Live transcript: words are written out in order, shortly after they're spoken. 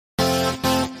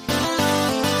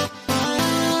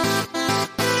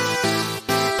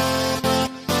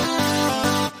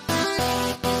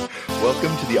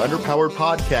the Underpowered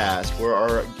Podcast, where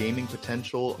our gaming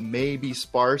potential may be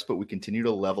sparse, but we continue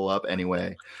to level up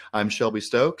anyway. I'm Shelby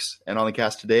Stokes, and on the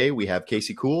cast today, we have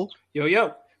Casey Cool. Yo,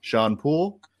 yo. Sean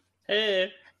Poole.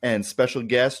 Hey. And special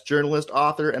guest, journalist,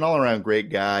 author, and all-around great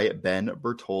guy, Ben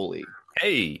Bertoli.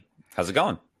 Hey, how's it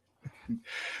going?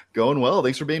 Going well.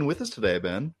 Thanks for being with us today,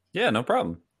 Ben. Yeah, no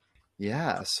problem.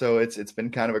 Yeah, so it's been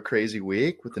kind of a crazy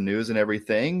week with the news and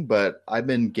everything, but I've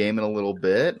been gaming a little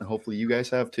bit, and hopefully you guys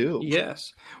have too.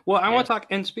 Yes. Well, I want to talk,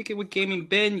 and speaking with gaming,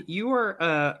 Ben, you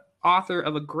are author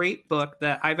of a great book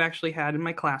that I've actually had in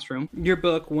my classroom. Your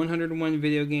book, 101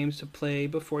 Video Games to Play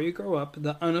Before You Grow Up,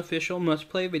 the unofficial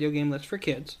must-play video game list for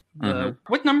kids.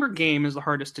 What number game is the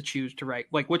hardest to choose to write?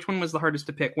 Like, which one was the hardest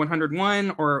to pick,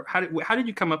 101, or how did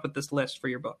you come up with this list for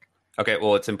your book? Okay,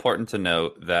 well, it's important to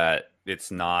note that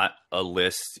it's not a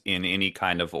list in any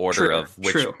kind of order of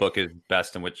which book is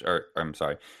best and which, or I'm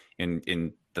sorry,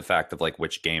 in the fact of like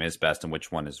which game is best and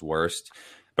which one is worst.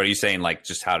 But are you saying like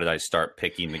just how did I start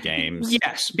picking the games?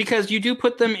 Yes, because you do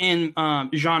put them in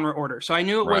genre order. So I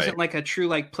knew it wasn't like a true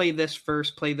like play this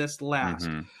first, play this last.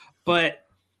 Mm-hmm. But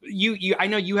you I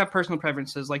know you have personal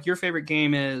preferences. Like your favorite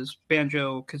game is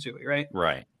Banjo-Kazooie, right?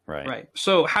 Right.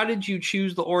 So how did you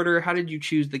choose the order? How did you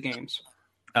choose the games?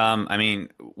 I mean,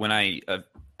 when I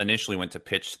initially went to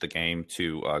pitch the game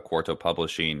to Quarto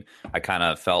Publishing, I kind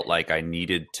of felt like I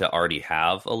needed to already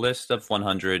have a list of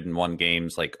 101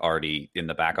 games like already in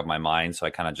the back of my mind. So I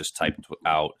kind of just typed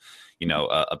out,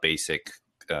 a basic,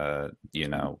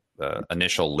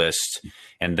 initial list.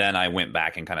 And then I went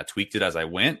back and kind of tweaked it as I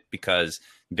went because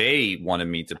they wanted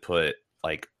me to put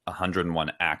like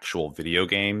 101 actual video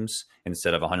games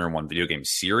instead of 101 video game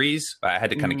series. I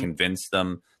had to kind of convince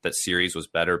them that series was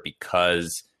better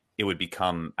because it would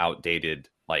become outdated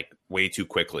like way too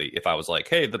quickly if I was like,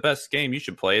 hey, the best game you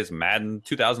should play is Madden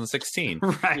 2016.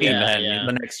 Right. And then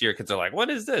the next year kids are like,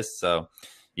 what is this? So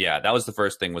yeah, that was the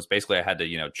first thing was basically I had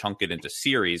to, chunk it into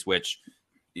series, which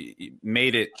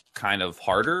made it kind of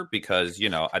harder because,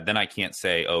 then I can't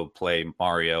say, oh, play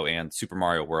Mario and Super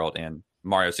Mario World and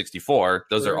Mario 64.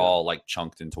 Those are all like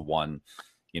chunked into one,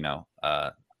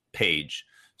 page.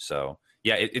 So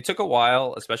yeah, it took a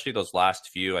while, especially those last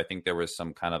few. I think there was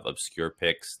some kind of obscure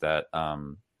picks that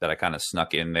I kind of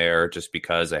snuck in there just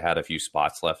because I had a few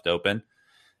spots left open.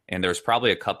 And there's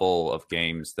probably a couple of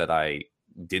games that I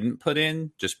didn't put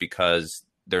in just because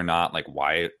they're not like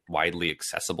widely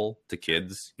accessible to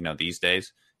kids, these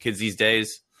days. Kids these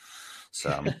days.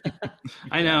 So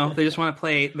I know they just want to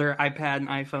play their iPad and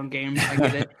iPhone games. I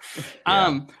get it.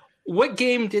 What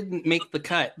game didn't make the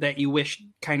cut that you wish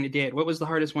kind of did? What was the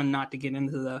hardest one not to get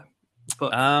into the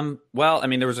book? Well, I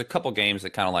mean, there was a couple games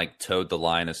that kind of like towed the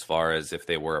line as far as if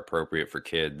they were appropriate for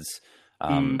kids.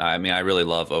 I mean, I really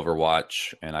love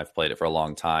Overwatch and I've played it for a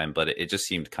long time, but it just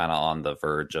seemed kind of on the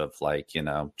verge of like,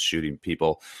 shooting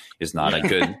people is not a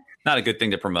good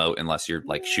thing to promote unless you're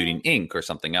like shooting ink or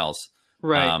something else.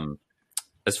 Right.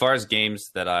 As far as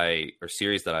games or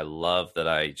series that I love that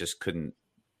I just couldn't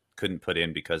put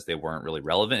in because they weren't really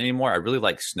relevant anymore. I really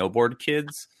like Snowboard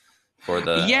Kids for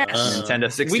the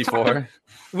Nintendo 64.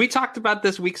 We talked about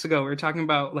this weeks ago. We were talking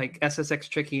about like SSX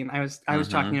Tricky, and I was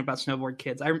talking about Snowboard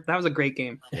Kids. That was a great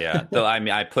game. Yeah. So I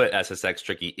mean, I put SSX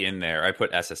Tricky in there. I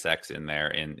put SSX in there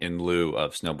in lieu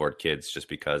of Snowboard Kids just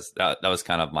because that was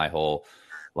kind of my whole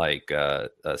like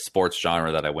sports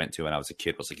genre that I went to when I was a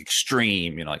kid was like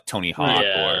extreme, like Tony Hawk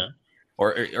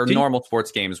or normal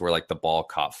sports games where like the ball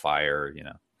caught fire,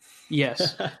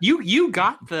 Yes. You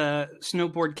got the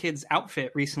Snowboard Kids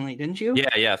outfit recently, didn't you?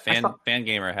 Yeah.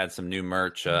 Fangamer had some new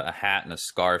merch, a hat and a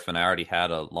scarf, and I already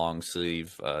had a long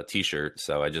sleeve t-shirt,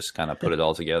 so I just kind of put it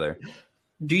all together.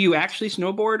 Do you actually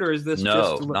snowboard, or is this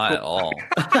just not at all?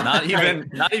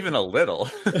 not even a little.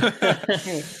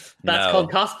 That's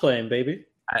called cosplaying, baby.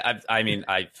 I mean,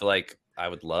 I feel like I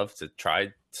would love to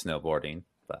try snowboarding.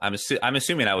 I'm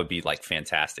assuming I would be like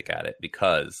fantastic at it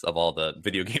because of all the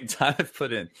video game time I've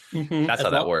put in. That's how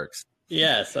that works.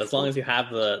 Yes, as long as you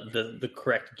have the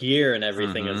correct gear and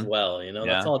everything as well,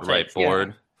 that's all it takes. Right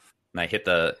board. And I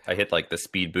hit like the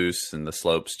speed boosts and the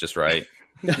slopes just right.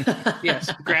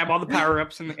 Yes, grab all the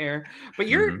power-ups in the air. But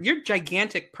you're a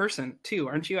gigantic person too,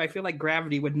 aren't you? I feel like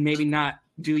gravity would maybe not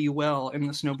do you well in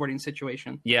the snowboarding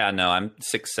situation. Yeah, no, I'm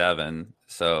 6'7",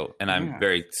 and I'm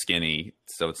very skinny,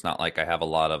 so it's not like I have a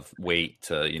lot of weight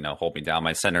to, hold me down.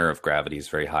 My center of gravity is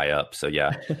very high up, so yeah.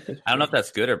 I don't know if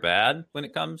that's good or bad when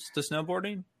it comes to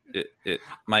snowboarding. It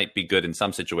might be good in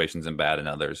some situations and bad in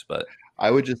others, but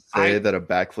I would just say that a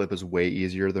backflip is way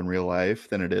easier than real life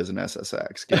than it is an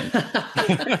SSX game.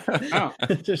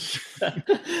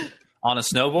 On a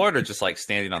snowboard or just like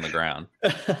standing on the ground?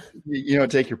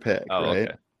 Take your pick, right? Okay.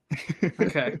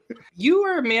 Okay. You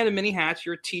are a man of many hats.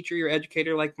 You're a teacher, you're an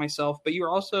educator like myself, but you're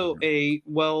also a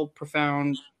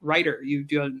profound writer. You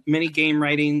do many game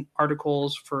writing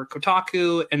articles for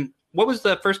Kotaku. And what was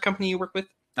the first company you worked with?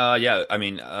 Yeah, I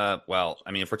mean,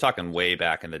 if we're talking way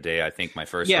back in the day, I think my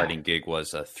first writing gig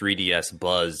was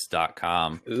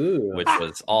 3dsbuzz.com, which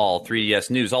was all 3DS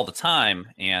news all the time.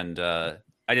 And I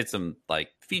did some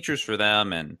like features for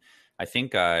them. And I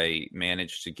think I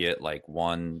managed to get like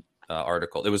one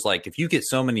article. It was like, if you get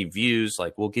so many views,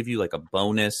 like we'll give you like a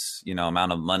bonus,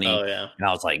 amount of money. Oh, yeah. And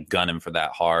I was like gunning for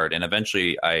that hard. And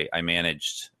eventually I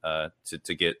managed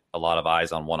to get a lot of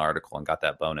eyes on one article and got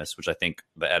that bonus, which I think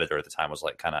the editor at the time was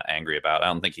like kind of angry about. I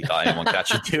don't think he thought anyone got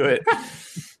you do it.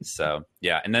 So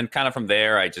yeah. And then kind of from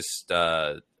there, I just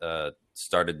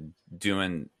started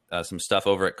doing some stuff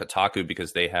over at Kotaku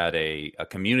because they had a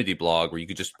community blog where you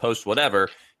could just post whatever.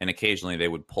 And occasionally they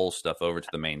would pull stuff over to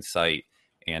the main site.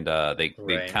 And they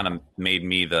kind of made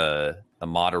me the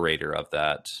moderator of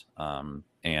that.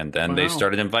 And then they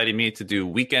started inviting me to do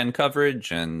weekend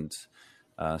coverage and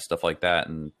stuff like that.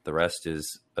 And the rest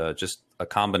is just a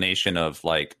combination of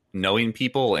like knowing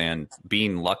people and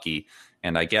being lucky.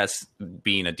 And I guess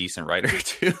being a decent writer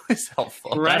too is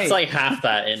helpful. Right. That's like half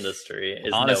that industry.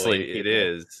 Honestly, it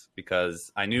is,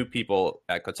 because I knew people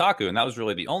at Kotaku, and that was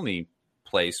really the only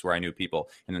place where I knew people.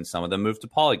 And then some of them moved to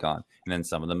Polygon, and then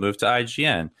some of them moved to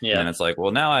IGN. Yeah. And it's like,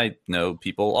 well, now I know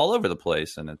people all over the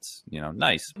place, and it's,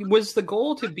 nice. Was the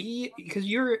goal to be, because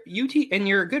you're and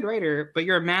you're a good writer, but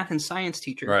you're a math and science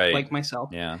teacher, like myself.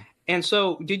 Yeah. And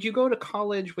so did you go to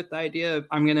college with the idea of,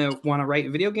 I'm going to want to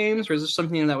write video games, or is this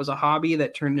something that was a hobby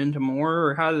that turned into more,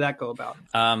 or how did that go about?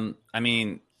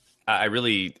 I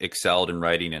really excelled in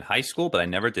writing in high school, but I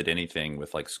never did anything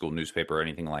with like school newspaper or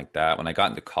anything like that. When I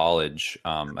got into college,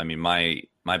 my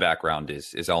background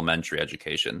is elementary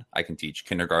education. I can teach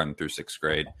kindergarten through 6th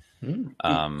grade.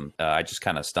 I just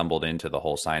kind of stumbled into the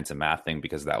whole science and math thing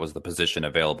because that was the position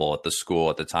available at the school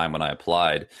at the time when I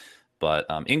applied. But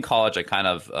in college, I kind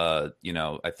of, I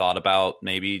thought about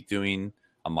maybe doing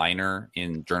a minor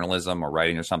in journalism or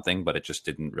writing or something, but it just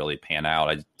didn't really pan out.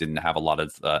 I didn't have a lot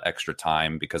of extra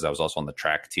time because I was also on the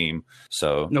track team.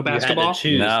 So no basketball? You had to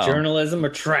choose journalism or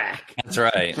track. That's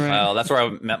right. Well, that's where I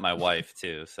met my wife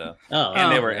too. So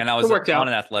and I was on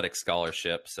an athletic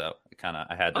scholarship, so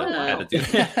I had to do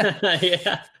that.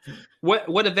 Yeah.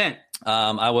 What event?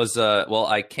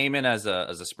 I came in as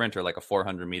a sprinter, like a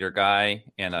 400-meter guy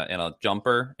and a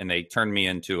jumper, and they turned me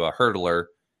into a hurdler.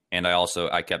 And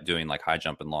I kept doing like high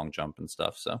jump and long jump and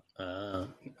stuff. So,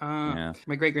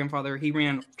 my great grandfather, he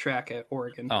ran track at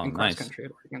Oregon, and cross country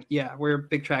at Oregon. Yeah, we're a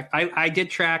big track. I did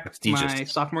track my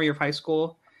sophomore year of high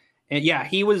school, and yeah,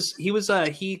 he was in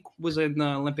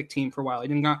the Olympic team for a while. He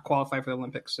did not qualify for the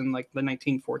Olympics in like the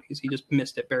 1940s. He just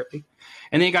missed it barely,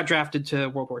 and then he got drafted to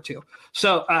World War II.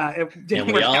 So, and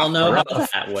we all know how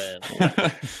that went.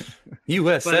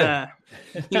 USA.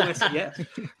 USA, yes.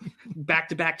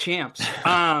 Back-to-back champs.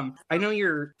 I know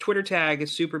your Twitter tag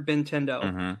is Super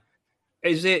Nintendo.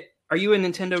 Mm-hmm. Are you a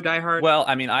Nintendo diehard? Well,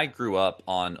 I grew up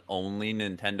on only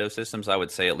Nintendo systems. I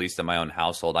would say, at least in my own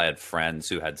household, I had friends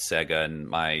who had Sega, and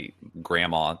my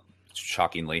grandma,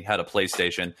 shockingly, had a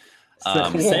PlayStation.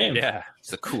 Same. Yeah, it's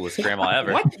the coolest grandma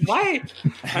ever. What? Why?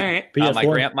 All right.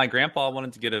 My grandpa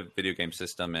wanted to get a video game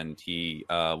system, and he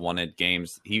wanted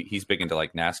games. He's big into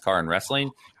like NASCAR and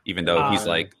wrestling, even though he's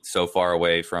like so far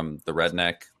away from the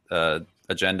redneck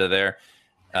agenda there.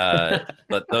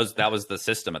 But that was the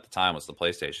system at the time, was the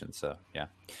PlayStation. So yeah,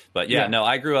 but no,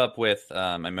 I grew up with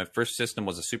my first system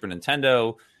was a Super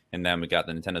Nintendo. And then we got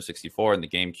the Nintendo 64 and the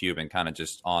GameCube, and kind of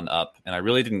just on up. And I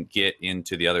really didn't get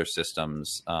into the other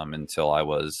systems until I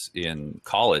was in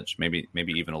college, maybe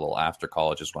even a little after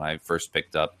college is when I first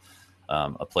picked up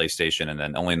a PlayStation. And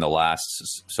then only in the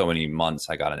last so many months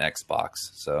I got an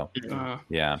Xbox. So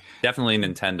yeah, definitely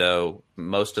Nintendo.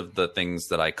 Most of the things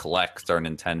that I collect are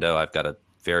Nintendo. I've got a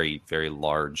very, very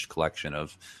large collection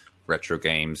of retro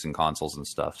games and consoles and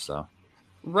stuff. So.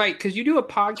 Right, because you do a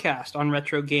podcast on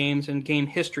retro games and game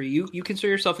history. You consider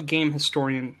yourself a game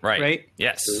historian, right?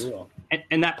 Yes. Cool.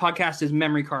 And that podcast is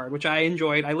Memory Card, which I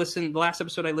enjoyed. The last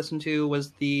episode I listened to was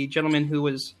the gentleman who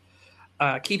was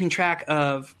keeping track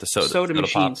of the soda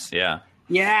machines. Pops. Yeah.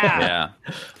 Yeah.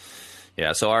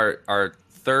 Yeah. So our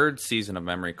third season of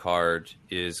Memory Card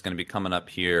is going to be coming up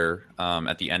here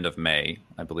at the end of May,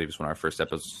 I believe is when our first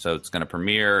episode's going to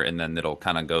premiere, and then it'll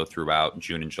kind of go throughout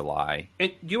June and July.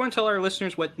 And do you want to tell our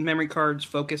listeners what Memory Card's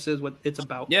focus is, what it's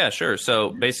about? Yeah, sure. So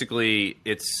basically,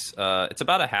 it's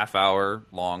about a half-hour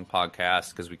long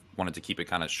podcast because we wanted to keep it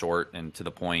kind of short and to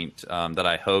the point, that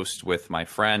I host with my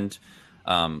friend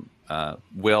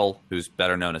Will, who's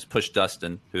better known as Push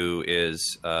Dustin, who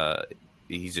is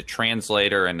he's a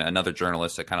translator and another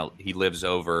journalist that he lives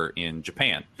over in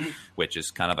Japan, which is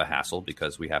kind of a hassle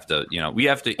because we have to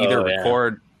either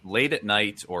record late at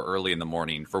night or early in the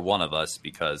morning for one of us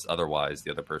because otherwise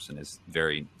the other person is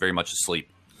very, very much asleep.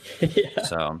 Yeah.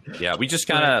 So yeah, we just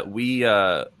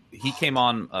he came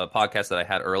on a podcast that I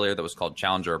had earlier that was called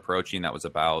Challenger Approaching. That was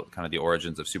about kind of the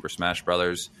origins of Super Smash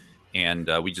Brothers. And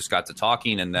we just got to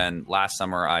talking. And then last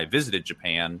summer I visited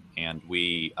Japan and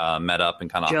we met up and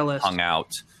kind of hung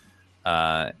out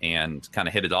and kind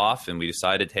of hit it off. And we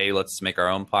decided, hey, let's make our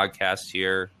own podcast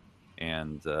here.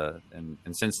 And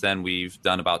since then we've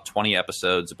done about 20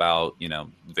 episodes about,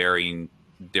 varying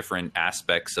different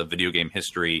aspects of video game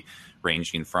history,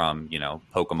 ranging from,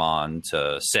 Pokemon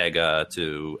to Sega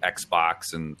to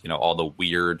Xbox and, all the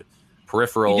weird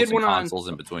peripherals and consoles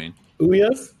in between.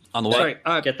 Ouya's? On the what?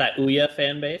 Sorry, get that Ouya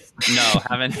fan base? No,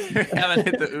 haven't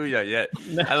hit the Ouya yet.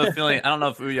 I have a feeling, I don't know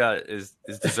if Ouya is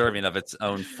deserving of its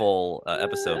own full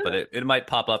episode, but it might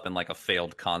pop up in like a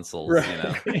failed console, right.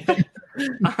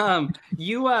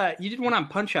 You did one on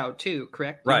Punch-Out too,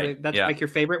 correct? Right. That's like your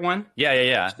favorite one?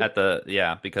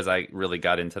 Yeah. Because I really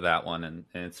got into that one, and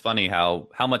it's funny how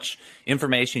much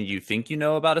information you think you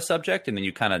know about a subject, and then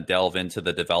you kind of delve into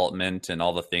the development and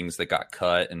all the things that got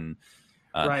cut and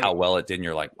how well it did, and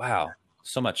you're like, wow,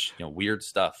 so much weird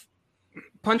stuff.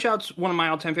 Punch-Out's one of my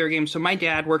all-time favorite games. So my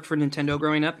dad worked for Nintendo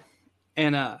growing up,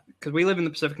 and because we live in the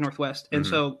Pacific Northwest, and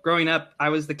so growing up, I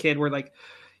was the kid where like,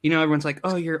 everyone's like,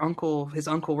 oh, his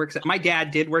uncle works at. My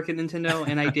dad did work at Nintendo,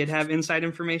 and I did have inside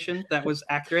information that was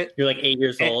accurate. You're like 8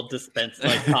 years old,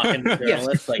 like talking to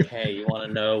journalists, like, hey, you want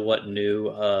to know what new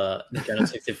Nintendo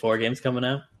 64 game's coming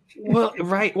out? Well,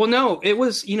 right. Well, no, it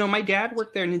was, my dad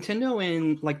worked there. Nintendo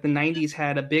in like the 90s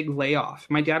had a big layoff.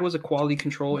 My dad was a quality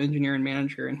control engineer and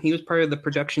manager, and he was part of the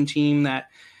production team that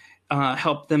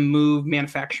helped them move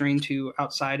manufacturing to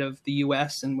outside of the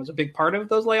U.S. and was a big part of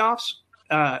those layoffs,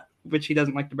 which he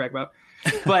doesn't like to brag about.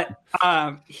 But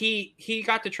he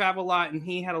got to travel a lot, and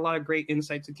he had a lot of great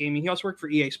insights at gaming. He also worked for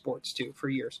EA Sports, too, for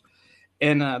years.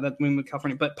 And that we moved to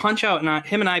California. But Punch-Out,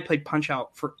 him and I played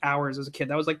Punch-Out for hours as a kid.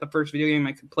 That was like the first video game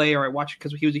I could play, or I watched it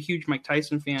because he was a huge Mike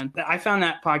Tyson fan. I found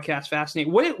that podcast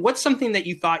fascinating. What's something that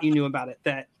you thought you knew about it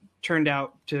that turned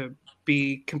out to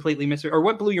be completely missing? Or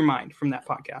what blew your mind from that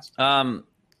podcast? I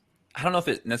don't know if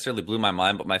it necessarily blew my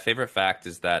mind, but my favorite fact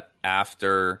is that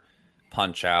after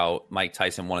Punch-Out, Mike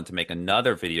Tyson wanted to make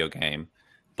another video game,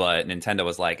 but Nintendo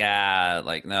was like,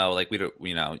 no, like we don't,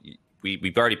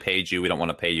 we've already paid you. We don't want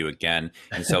to pay you again.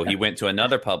 And so he went to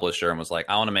another publisher and was like,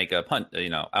 I want to make I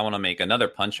want to make another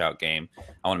Punch-Out game.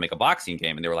 I want to make a boxing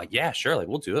game. And they were like, yeah, sure. Like,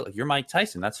 we'll do it. Like, you're Mike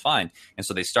Tyson. That's fine. And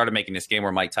so they started making this game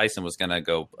where Mike Tyson was going to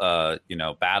go,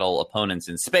 battle opponents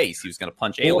in space. He was going to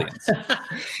punch aliens.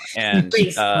 And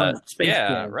space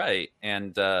yeah, game. right.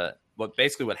 And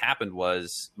what happened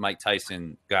was Mike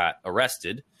Tyson got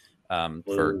arrested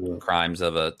for crimes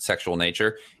of a sexual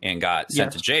nature and got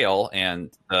sent to jail.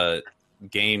 And the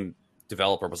game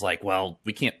developer was like, well,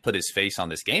 we can't put his face on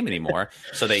this game anymore.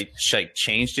 So they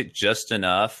changed it just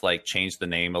enough, like changed the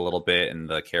name a little bit and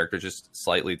the character just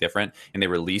slightly different. And they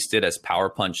released it as Power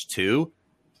Punch 2,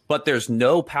 but there's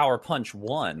no Power Punch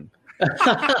 1.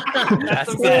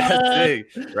 That's the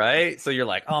thing, right? So you're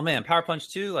like, oh man, Power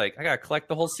Punch 2, like I gotta collect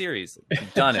the whole series.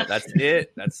 You've done it. That's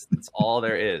it. That's all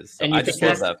there is. So I just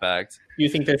love that fact. You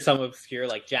think there's some obscure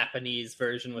like Japanese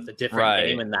version with a different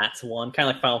game, and that's one kind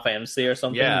of like Final Fantasy or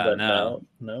something? Yeah, but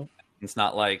no. It's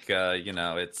not like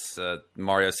it's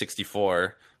Mario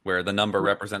 64 where the number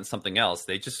represents something else.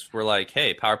 They just were like,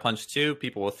 hey, Power Punch 2,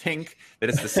 people will think that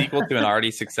it's the sequel to an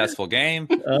already successful game.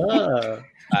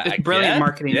 It's brilliant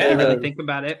marketing if you really think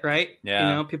about it, right?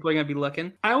 Yeah. People are going to be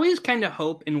looking. I always kind of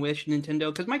hope and wish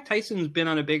Nintendo, because Mike Tyson's been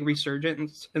on a big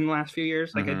resurgence in the last few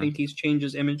years. Like, I think he's changed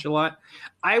his image a lot.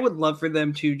 I would love for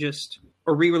them to just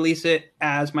re-release it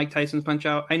as Mike Tyson's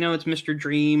Punch-Out. I know it's Mr.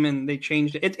 Dream and they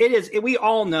changed it. We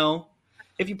all know,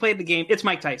 if you played the game, it's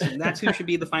Mike Tyson. That's who should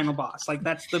be the final boss. Like,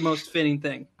 that's the most fitting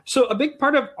thing. So a big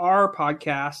part of our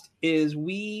podcast is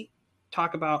we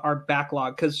talk about our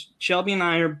backlog, because Shelby and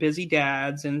I are busy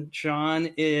dads, and Sean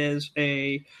is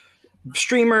a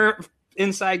streamer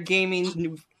inside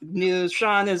gaming news.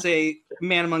 Sean is a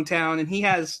man among town, and he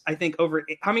has, I think, over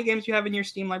how many games do you have in your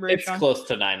Steam library? It's Sean? close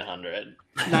to 900.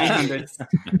 900.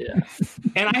 Yeah.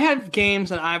 And I have games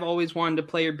that I've always wanted to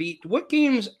play or beat. What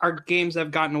games are games that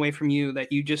have gotten away from you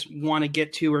that you just want to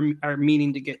get to or are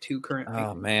meaning to get to currently?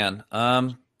 Oh man.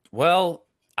 Well,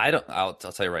 I'll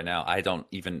tell you right now, I don't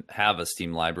even have a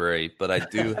Steam library, but I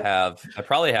do have. I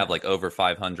probably have like over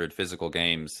 500 physical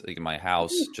games like, in my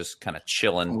house, just kind of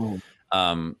chilling.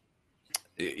 One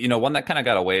that kind of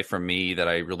got away from me that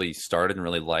I really started and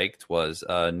really liked was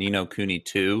Ni no Kuni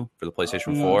 2 for the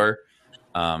PlayStation 4.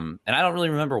 And I don't really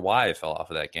remember why I fell off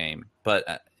of that game,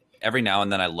 but every now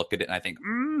and then I look at it and I think,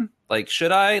 like,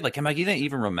 should I? Like, am I going to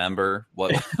even remember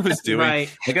what I was doing?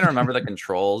 Right. I'm going to remember the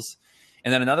controls.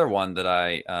 And then another one that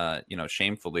I,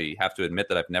 shamefully have to admit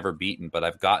that I've never beaten, but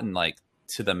I've gotten like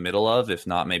to the middle of, if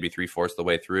not maybe 3/4 the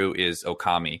way through, is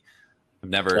Okami. I've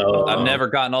never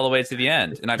gotten all the way to the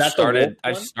end, and I've started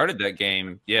that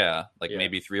game,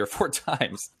 maybe 3 or 4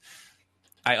 times.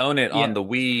 I own it on the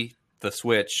Wii, the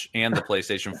Switch, and the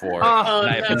PlayStation 4. Oh, and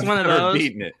I have one of never those.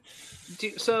 beaten it.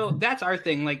 Dude, so that's our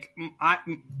thing. Like,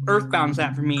 Earthbound's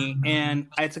that for me, and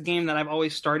it's a game that I've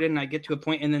always started, and I get to a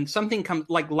point, and then something comes,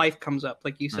 like life comes up,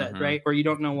 like you said, right? Or you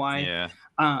don't know why. Yeah.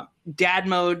 Dad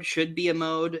mode should be a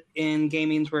mode in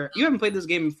gamings where you haven't played this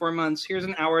game in 4 months. Here's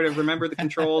an hour to remember the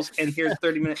controls, and here's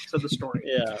 30 minutes of the story.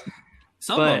 Yeah.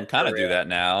 Some of them kind of do that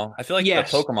now. I feel like the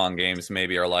Pokemon games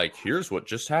maybe are like, here's what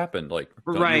just happened. Like,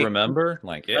 don't you remember?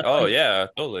 Like, yeah,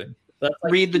 totally. That's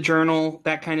like, read the journal,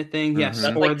 that kind of thing. Yes,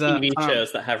 that's or like the TV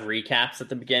shows that have recaps at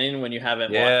the beginning when you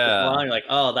haven't watched it long. You're like,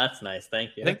 oh, that's nice,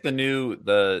 thank you. I think the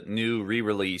new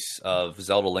re-release of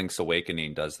Zelda Link's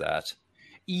Awakening does that.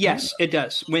 Yes, it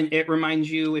does. When it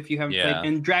reminds you if you haven't played.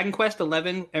 And Dragon Quest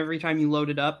 11, every time you load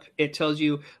it up, it tells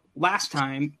you last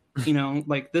time.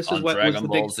 Like this is what Dragon was the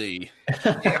Ball Z.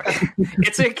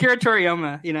 It's a Akira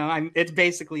Toriyama. It's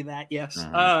basically that. Yes.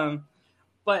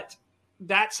 But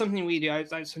that's something we do.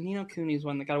 So Ni no Kuni is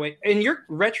one that got away. In your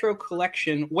retro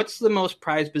collection, what's the most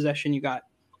prized possession you got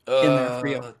in there for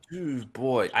you? Dude,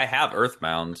 boy, I have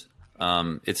Earthbound.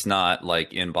 It's not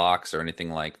like in box or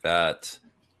anything like that.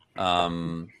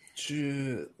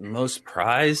 Most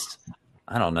prized?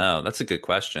 I don't know. That's a good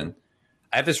question.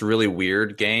 I have this really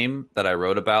weird game that I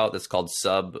wrote about that's called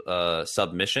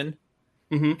Submission.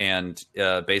 And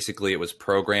basically it was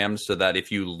programmed so that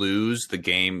if you lose, the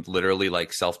game literally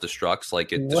like self-destructs,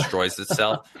 like it destroys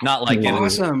itself. Not like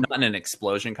not in an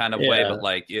explosion kind of way, but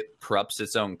like it corrupts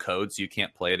its own code so you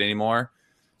can't play it anymore.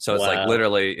 So it's like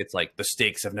literally, it's like the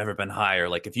stakes have never been higher.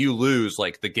 Like if you lose,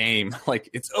 like the game, like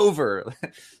it's over.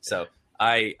 So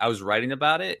I was writing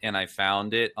about it and I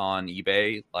found it on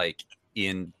eBay, like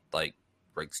in like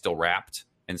still wrapped.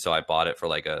 And so I bought it for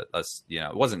like it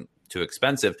wasn't too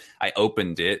expensive. I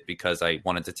opened it because I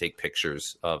wanted to take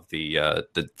pictures of the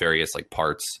various like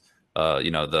parts,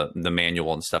 the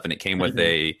manual and stuff. And it came with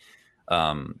a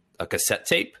cassette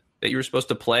tape that you were supposed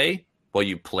to play while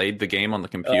you played the game on the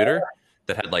computer.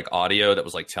 That had like audio that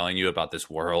was like telling you about this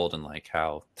world and like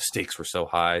how the stakes were so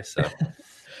high. So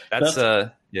that's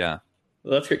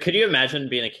That's great. Could you imagine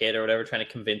being a kid or whatever, trying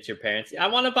to convince your parents, I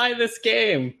want to buy this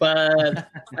game, but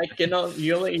like,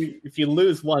 you only if you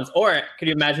lose once? Or could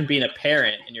you imagine being a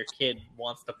parent and your kid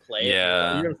wants to play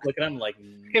it? You're just looking at them like,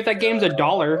 if that game's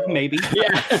 $1, maybe.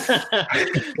 Yeah.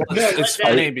 It's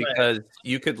funny because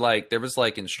you could like, there was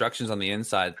like instructions on the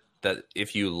inside that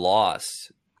if you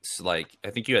lost, like I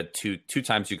think you had two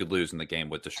times you could lose and the game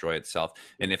would destroy itself.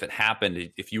 And if it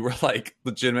happened, if you were like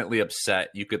legitimately upset,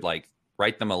 you could like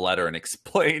write them a letter and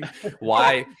explain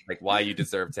why you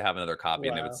deserve to have another copy,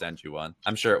 and they would send you one.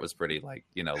 I'm sure it was pretty like,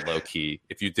 low key.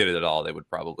 If you did it at all, they would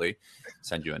probably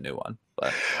send you a new one.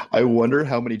 But I wonder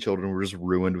how many children were just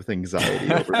ruined with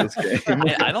anxiety over this game.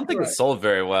 I don't think it sold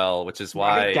very well, which is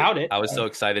why I doubt it. I was so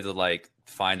excited to like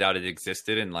find out it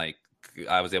existed, and like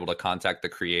I was able to contact the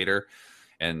creator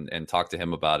and talk to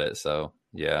him about it. So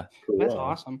yeah, that's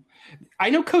awesome. I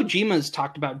know Kojima's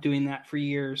talked about doing that for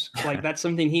years. Like that's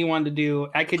something he wanted to do.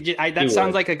 That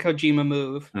sounds like a Kojima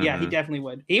move. Mm-hmm. Yeah, he definitely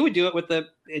would. He would do it with the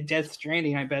Death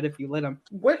Stranding, I bet, if you let him.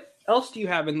 What else do you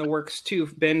have in the works too,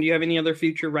 Ben? Do you have any other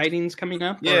future writings coming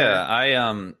up? Yeah,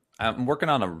 I'm working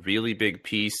on a really big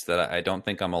piece that I don't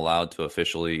think I'm allowed to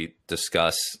officially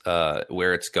discuss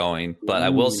where it's going. But I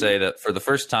will say that for the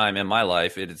first time in my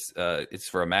life, it's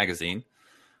for a magazine,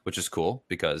 which is cool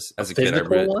because as a kid,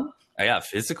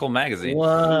 physical magazine.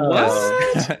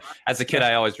 As a kid,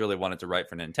 I always really wanted to write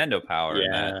for Nintendo Power.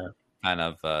 Yeah. And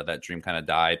that dream kind of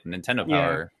died. Nintendo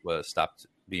Power was stopped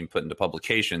being put into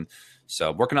publication.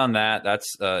 So working on that.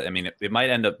 That's I mean, it might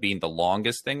end up being the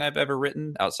longest thing I've ever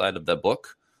written outside of the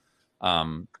book.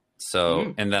 And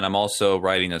then I'm also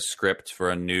writing a script for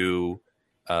a new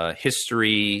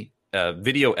history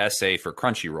video essay for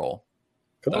Crunchyroll.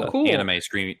 Cool. The anime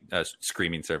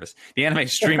streaming service. The anime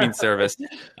streaming service.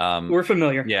 We're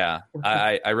familiar. Yeah.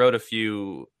 I wrote a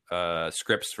few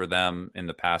scripts for them in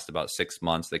the past about 6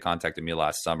 months. They contacted me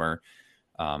last summer.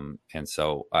 And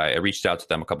so I reached out to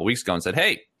them a couple weeks ago and said,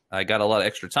 hey, I got a lot of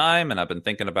extra time and I've been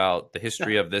thinking about the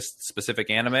history of this specific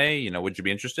anime. Would you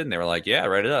be interested? And they were like, yeah,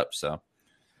 write it up. So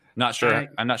not sure.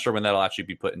 I'm not sure when that'll actually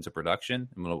be put into production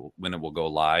and when it will go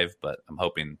live, but I'm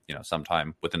hoping,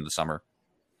 sometime within the summer.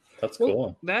 That's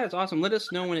cool. That is awesome. Let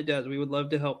us know when it does. We would love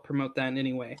to help promote that in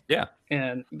any way. Yeah.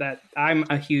 And that I'm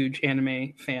a huge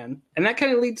anime fan. And that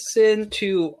kind of leads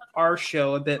into our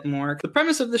show a bit more. The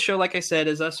premise of the show, like I said,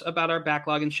 is us about our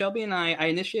backlog. And Shelby and I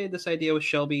initiated this idea with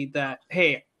Shelby that,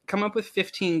 hey, come up with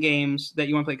 15 games that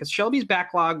you want to play. Because Shelby's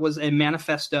backlog was a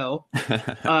manifesto.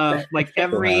 Like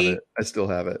every... I still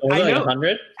have it. Was it like know.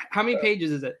 100? How many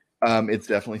pages is it? It's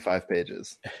definitely 5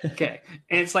 pages. Okay.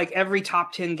 And it's like every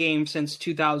top 10 game since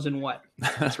 2000 what?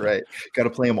 That's right. Got to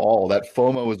play them all. That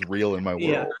FOMO is real in my world.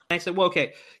 Yeah. And I said, well,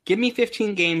 okay, give me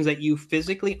 15 games that you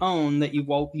physically own that you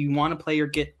want to play or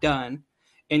get done.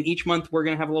 And each month we're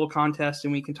going to have a little contest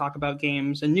and we can talk about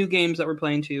games and new games that we're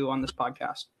playing too on this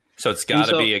podcast. So it's got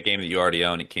to be a game that you already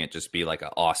own. It can't just be like an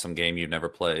awesome game you've never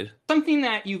played. Something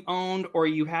that you owned or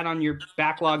you had on your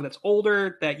backlog that's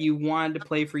older that you wanted to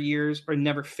play for years or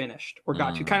never finished or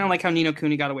got to. Kind of like how Ni no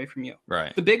Kuni got away from you.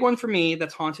 Right. The big one for me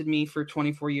that's haunted me for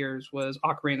 24 years was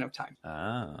Ocarina of Time.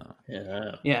 Ah.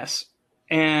 Yeah. Yes.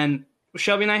 And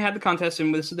Shelby and I had the contest,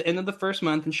 and this is the end of the first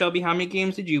month. And Shelby, how many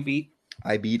games did you beat?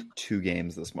 I beat 2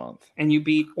 games this month. And you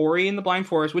beat Ori and the Blind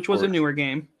Forest, which was a newer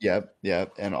game. Yep.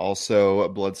 And also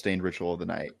Bloodstained Ritual of the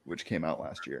Night, which came out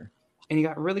last year. And you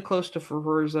got really close to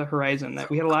Forza Horizon. That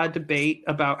we had a lot of debate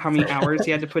about how many hours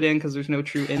he had to put in because there's no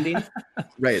true ending.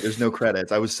 Right. There's no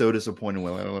credits. I was so disappointed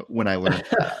when I learned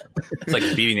that. It's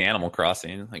like beating Animal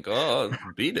Crossing. Like, oh,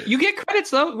 beat it. You get credits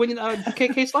though when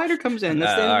KK Slider comes in.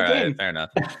 That's the end of the game. Fair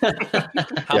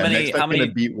enough. How many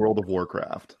beat World of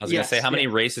Warcraft? I was gonna say, how many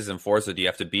races in Forza do you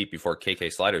have to beat before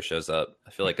KK Slider shows up?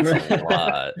 I feel like it's a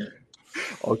lot.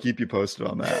 I'll keep you posted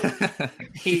on that.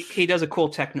 He does a cool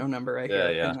techno number right here.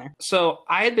 Yeah. In there. So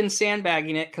I had been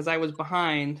sandbagging it because I was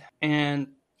behind, and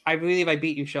I believe I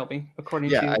beat you, Shelby,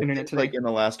 according to Internet Today. Like in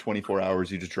the last 24 hours,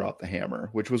 you just dropped the hammer,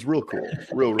 which was real cool.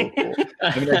 Real cool.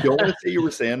 I mean, I don't want to say you were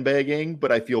sandbagging,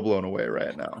 but I feel blown away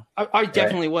right now. I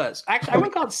definitely was. Actually, I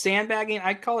wouldn't call it sandbagging.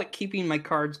 I'd call it keeping my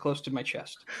cards close to my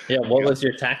chest. Yeah, what was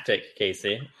your tactic,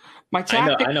 Casey? My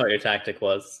tactic. I know what your tactic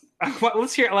was.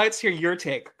 Let's hear your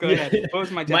take. Go ahead. What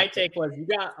was my tactic? My take was you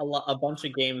got a bunch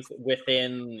of games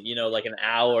within like an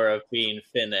hour of being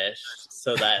finished,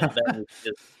 so that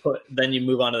then you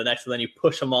move on to the next, and then you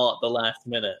push them all at the last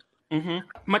minute. Mm-hmm.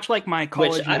 Much like my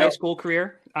college and high school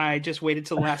career, I just waited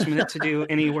till the last minute to do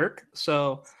any work.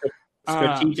 So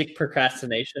strategic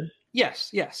procrastination.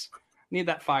 Yes. Need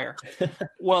that fire.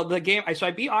 Well, the game. So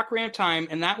I beat Ocarina of Time,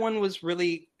 and that one was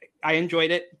really. I enjoyed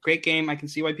it. Great game. I can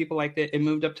see why people liked it. It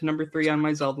moved up to number 3 on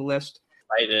my Zelda list.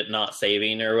 Right, it not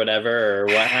saving or whatever, or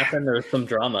what happened? There was some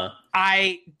drama.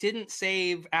 I didn't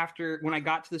save after when I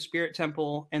got to the Spirit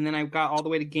Temple, and then I got all the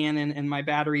way to Ganon, and my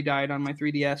battery died on my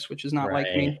 3DS, which is not like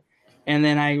me. And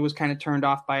then I was kind of turned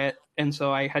off by it, and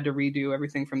so I had to redo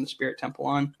everything from the Spirit Temple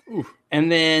on. Oof.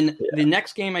 And then the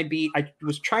next game I beat, I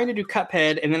was trying to do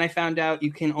Cuphead, and then I found out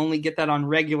you can only get that on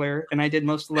regular, and I did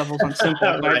most of the levels on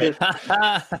simple.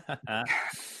 I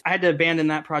had to abandon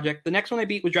that project. The next one I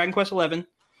beat was Dragon Quest XI,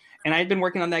 and I had been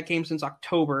working on that game since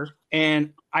October.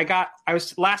 And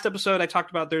last episode I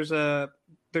talked about there's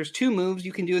 2 moves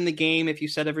you can do in the game if you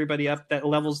set everybody up that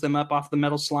levels them up off the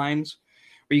metal slimes,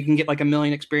 where you can get like 1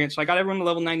 million experience. So I got everyone to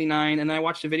level 99, and then I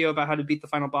watched a video about how to beat the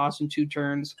final boss in 2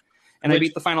 turns. And I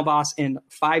beat the final boss in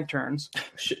 5 turns.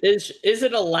 Is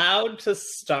it allowed to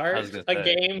start a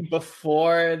game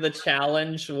before the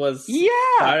challenge was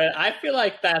started? I feel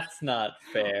like that's not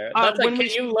fair. That's can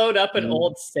you load up an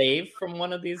old save from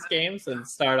one of these games and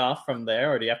start off from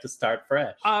there, or do you have to start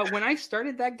fresh? When I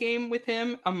started that game with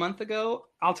him a month ago,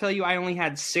 I'll tell you I only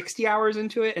had 60 hours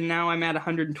into it, and now I'm at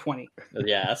 120.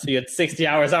 Yeah, so you had 60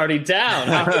 hours already down.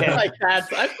 I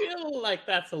feel like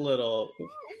that's a little...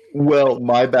 Well,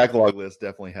 my backlog list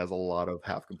definitely has a lot of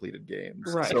half-completed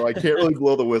games, Right. so I can't really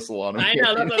blow the whistle on them. I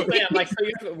know, that's what I'm saying. I'm like,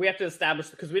 so we have to establish,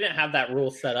 because we didn't have that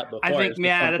rule set up before. I think, It's just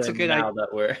yeah, that's a something good now that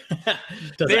we're.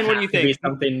 Does Ben, it what have do you to be think?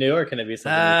 something new, or can it be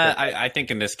something? I think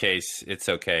in this case it's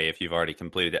okay if you've already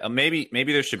completed it. Maybe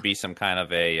there should be some kind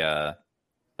of a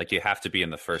like you have to be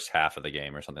in the first half of the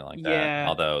game or something like that. Yeah.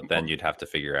 Although then you'd have to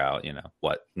figure out,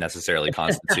 what necessarily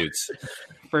constitutes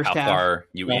First how half. far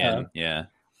you Uh-huh. in. Yeah.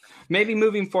 Maybe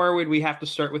moving forward, we have to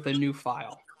start with a new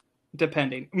file,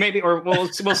 depending. Maybe, or we'll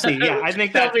see. Yeah, I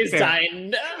think that's Somebody's fair. dying.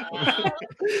 No.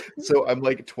 So I'm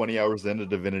like 20 hours into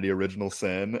Divinity Original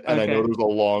Sin, and I know Okay. there's a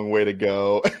long way to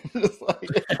go. Just like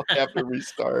I have to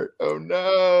restart. Oh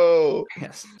no!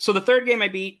 Yes. So the third game I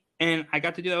beat, and I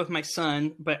got to do that with my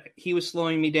son, but he was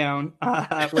slowing me down.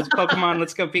 Was Pokemon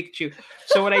Let's Go Pikachu.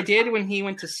 So what I did when he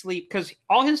went to sleep, because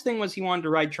all his thing was he wanted to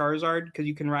ride Charizard because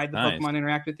you can ride the Nice. Pokemon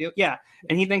interact with you. Yeah,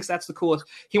 and he thinks that's the coolest.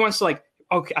 He wants to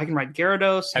okay, I can ride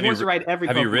Gyarados. He wants to ride every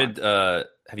Have Pokemon.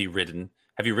 you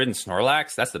ridden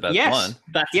Snorlax? That's the best Yes. one.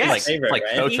 That's Yes. my favorite, Like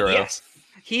right? Coach-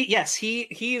 Yes.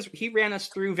 He ran us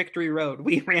through Victory Road.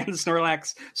 We ran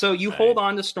Snorlax. So you hold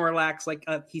on to Snorlax like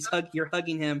you're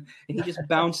hugging him, and he just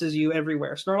bounces you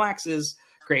everywhere. Snorlax is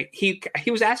great. He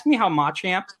was asking me how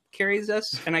Machamp carries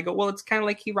us, and I go, well, it's kind of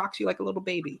like he rocks you like a little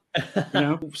baby,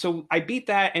 So I beat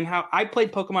that, and how I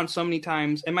played Pokemon so many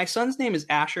times, and my son's name is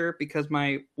Asher because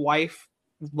my wife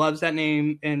loves that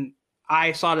name, and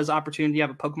I saw it as an opportunity to have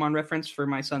a Pokemon reference for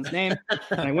my son's name,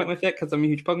 and I went with it because I'm a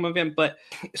huge Pokemon fan. But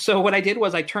so what I did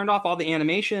was I turned off all the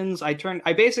animations. I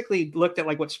basically looked at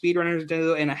like what speedrunners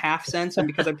do in a half sense, and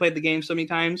because I played the game so many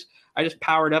times, I just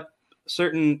powered up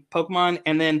certain Pokemon,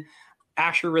 and then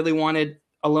Asher really wanted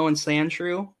Alolan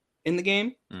Sandshrew in the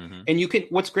game. Mhm. And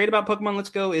what's great about Pokemon Let's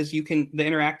Go is the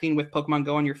interacting with Pokemon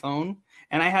Go on your phone.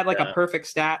 And I had like a perfect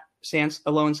stat,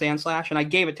 Alolan Sandslash, and I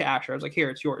gave it to Asher. I was like, here,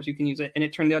 it's yours. You can use it. And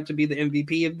it turned out to be the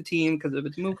MVP of the team because of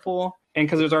its move pool and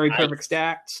because it was already perfect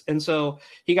stats. And so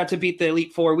he got to beat the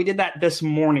Elite Four. We did that this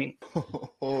morning.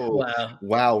 Oh, Wow.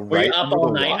 wow! Were Right you up under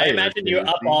all the night? I wire, imagine you were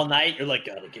up dude. all night. You're like,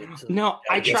 gotta get to No,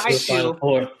 I gotta get tried the Final to.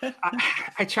 Four.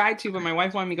 I tried to, but my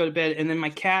wife wanted me to go to bed. And then my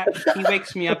cat, he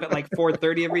wakes me up at like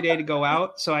 4:30 every day to go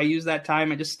out. So I used that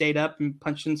time. I just stayed up and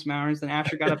punched in some hours. Then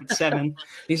Asher got up at 7.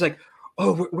 He's like,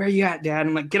 oh, where are you at, Dad?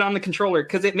 I'm like, get on the controller,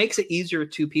 because it makes it easier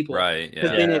with two people. Right. Because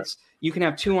Yeah. then you can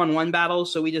have 2-on-1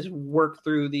 battles. So we just worked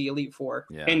through the Elite Four.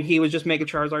 Yeah. And he was just Mega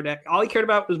Charizard X. All he cared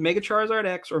about was Mega Charizard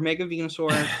X or Mega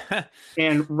Venusaur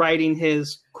and riding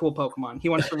his cool Pokemon. He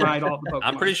wants to ride all the Pokemon.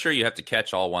 I'm pretty sure you have to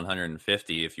catch all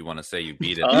 150 if you want to say you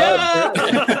beat it.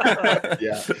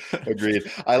 Yeah, agreed.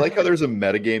 I like how there's a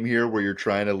metagame here where you're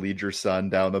trying to lead your son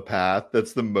down the path.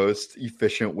 That's the most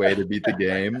efficient way to beat the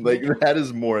game. Like that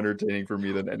is more entertaining for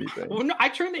me than anything. Well, no, I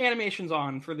turned the animations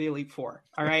on for the Elite Four.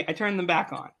 All right, I turned them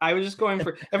back on. I was just going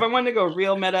for. If I wanted to go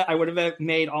real meta, I would have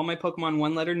made all my Pokemon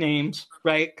one-letter names,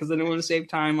 right? Because then it would have saved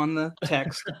time on the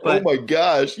text. But Oh my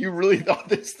gosh, you really thought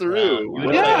this through. You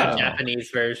would Yeah. have a Japanese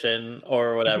version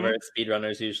or whatever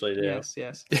speedrunners usually do.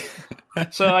 yes.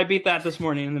 So I beat that this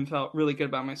morning and then felt really good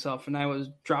about myself. And I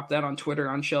dropped that on Twitter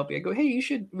on Shelby. I go, hey, you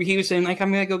should. He was saying like,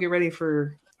 I'm gonna go get ready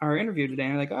for our interview today.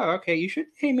 And I'm like, oh, okay, you should.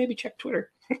 Hey, maybe check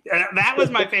Twitter. That was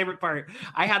my favorite part.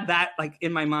 I had that like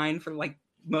in my mind for like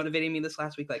motivating me this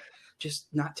last week, like just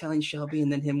not telling Shelby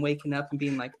and then him waking up and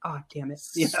being like, oh damn it,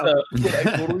 So, I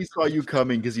totally saw you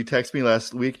coming because you texted me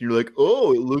last week and you're like,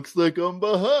 oh, it looks like I'm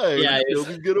behind. Yeah,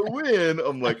 Shelby's gonna win.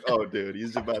 I'm like, oh dude,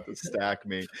 he's about to stack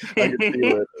me. I can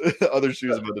feel it. The other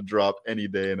shoe's about to drop any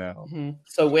day now. Mhm.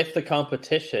 so with the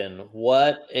competition,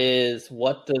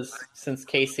 since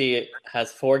Casey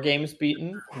has 4 games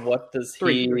beaten, what does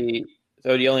 3. he?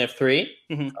 So do you only have 3?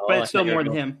 Mhm. Oh, but I it's still think more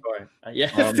you're than him. going for-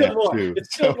 Yeah, Yeah, it's still more. 2.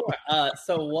 It's still more.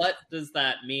 So what does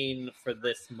that mean for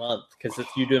this month? Because if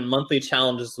you do a monthly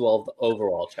challenge as well as the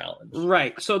overall challenge.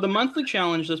 Right. So the monthly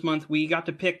challenge this month, we got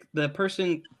to pick the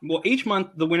person. Well, each month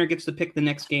the winner gets to pick the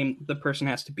next game the person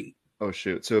has to beat. Oh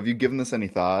shoot! So have you given this any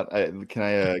thought? I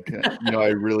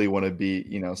really want to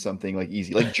be, something like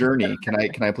easy, like Journey. Can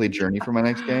I play Journey for my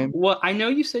next game? Well, I know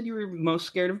you said you were most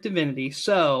scared of Divinity,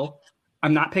 so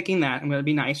I'm not picking that. I'm going to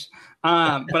be nice.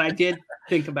 But I did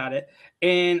think about it.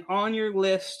 And on your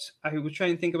list, I was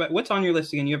trying to think about what's on your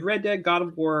list again. You have Red Dead, God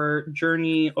of War,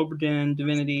 Journey, Oberdin,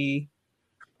 Divinity.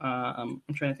 I'm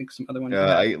trying to think of some other ones.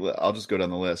 I'll just go down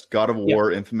the list. God of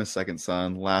War, Infamous Second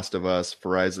Son, Last of Us,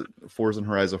 Forza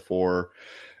Horizon 4,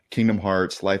 Kingdom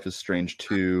Hearts, Life is Strange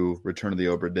 2, Return of the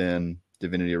Oberdin,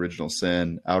 Divinity Original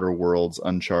Sin, Outer Worlds,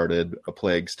 Uncharted, A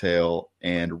Plague's Tale,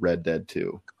 and Red Dead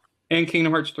 2. And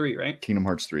Kingdom Hearts 3, right? Kingdom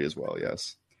Hearts 3 as well,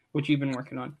 yes. Which you've been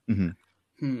working on. Mhm.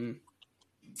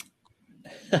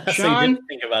 So Sean- you didn't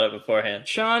think about it beforehand.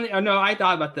 Sean, no, I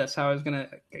thought about this. How I was gonna,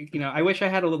 I wish I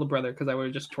had a little brother because I would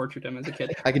have just tortured him as a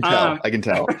kid. I can tell. Um, I can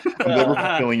tell. I'm glad we're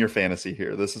fulfilling your fantasy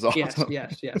here. This is awesome.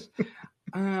 Yes.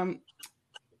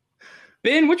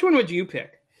 Ben, which one would you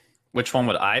pick? Which one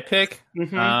would I pick?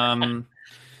 Mhm.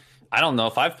 I don't know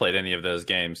if I've played any of those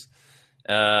games.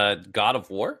 God of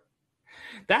War?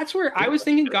 That's where I was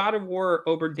thinking God of War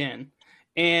or Obra Dinn.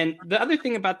 And the other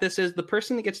thing about this is the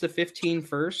person that gets to 15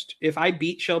 first, if I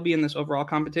beat Shelby in this overall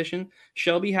competition,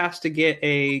 Shelby has to get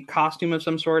a costume of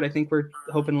some sort. I think we're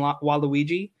hoping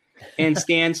Waluigi and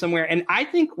stand somewhere. And I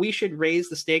think we should raise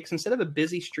the stakes. Instead of a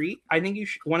busy street, I think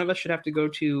one of us should have to go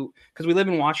to, because we live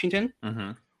in Washington,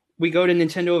 we go to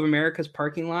Nintendo of America's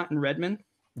parking lot in Redmond.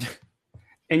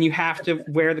 And you have to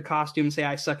wear the costume and say,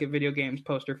 I suck at video games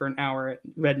poster for an hour at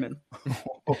Redmond.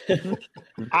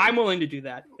 I'm willing to do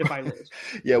that if I lose.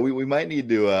 Yeah, we might need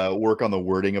to work on the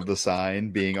wording of the sign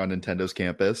being on Nintendo's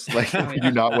campus. Like, Oh, we yeah.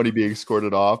 do not want to be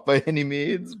escorted off by any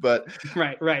means, but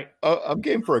Right. I'm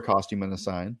game for a costume and a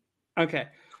sign. Okay.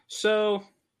 So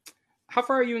how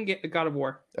far are you in God of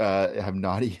War? I have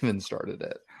not even started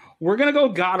it. We're going to go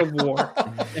God of War.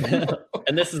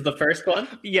 And this is the first one?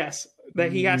 Yes.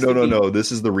 That he has No, to no, be- no.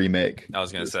 This is the remake. I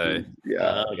was going to say.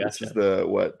 Yeah, Oh, this gotcha. is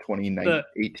the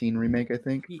 2018 remake, I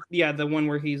think. Yeah, the one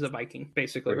where he's a Viking,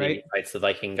 basically, Where he right? fights the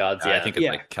Viking gods. I Yeah. think it's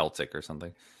Yeah. like Celtic or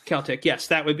something. Celtic. Yes,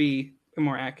 that would be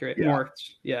more accurate.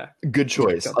 Yeah. Good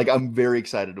choice. Yeah. Like, I'm very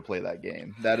excited to play that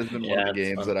game. That has been one Yeah, of the it's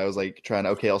games fun. that I was like trying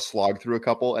to, I'll slog through a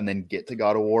couple and then get to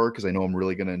God of War because I know I'm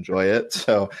really going to enjoy it.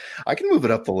 So I can move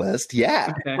it up the list.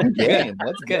 Yeah. Okay. Good game.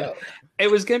 Let's Good. go. It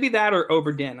was going to be that or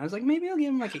Obra Dinn. I was like, maybe I'll give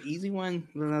him like an easy one.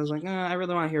 But I was like, I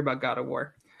really want to hear about God of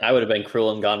War. I would have been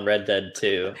cruel and gone Red Dead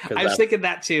too. 'cause I was thinking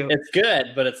that too. it's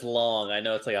good, but it's long. I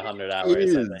know it's like 100 It hours. I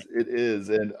is. think. It is.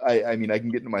 And I mean, I can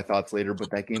get into my thoughts later,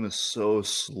 but that game is so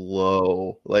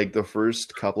slow. Like the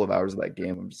first couple of hours of that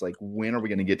game, I'm just like, when are we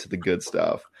going to get to the good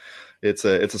stuff? It's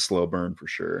a slow burn for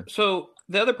sure. So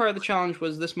the other part of the challenge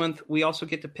was this month we also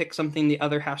get to pick something the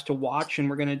other has to watch, and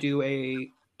we're going to do a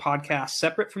podcast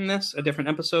separate from this, a different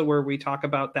episode where we talk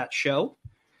about that show.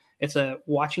 It's a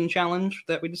watching challenge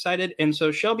that we decided. And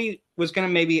so Shelby was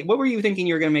going to what were you thinking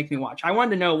you were going to make me watch? I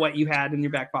wanted to know what you had in your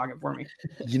back pocket for me.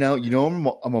 You know,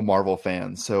 I'm a Marvel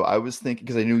fan, so I was thinking,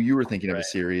 because I knew you were thinking of a Right.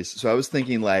 series, so I was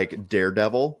thinking like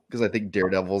Daredevil, because I think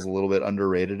Daredevil is a little bit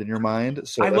underrated in your mind.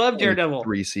 So I that's love only Daredevil.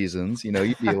 3 seasons, you'd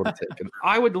be able to take it.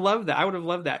 I would love that. I would have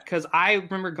loved that because I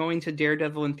remember going to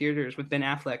Daredevil in theaters with Ben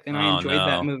Affleck, and I Oh, enjoyed no.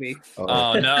 that movie.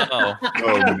 Oh, no.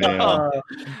 Oh, man.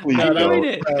 Please I No, don't. enjoyed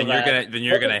it. Then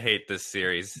you're gonna hate this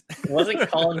series. Wasn't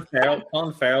Colin Farrell?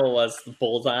 Colin Farrell was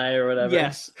Bullseye or whatever.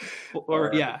 Yes,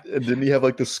 or yeah. And didn't he have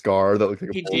like the scar that looked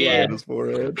like He a bullet did. on his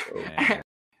forehead? Oh. Man.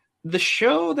 The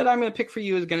show that I'm going to pick for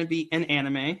you is going to be an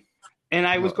anime, and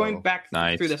I was going Uh-oh. back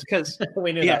Nice. through this because,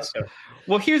 we knew Yes. that. Was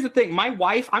well, here's the thing: my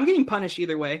wife. I'm getting punished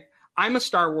either way. I'm a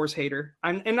Star Wars hater.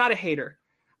 I'm and not a hater.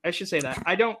 I should say that.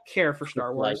 I don't care for Star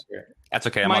like Wars. her. That's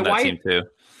okay. I'm My on that wife- team too.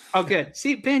 Oh, good.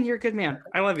 See, Ben, you're a good man.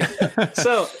 I love you.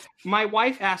 So my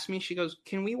wife asked me, she goes,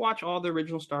 can we watch all the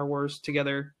original Star Wars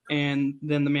together and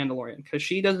then The Mandalorian? Because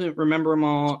she doesn't remember them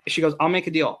all. She goes, I'll make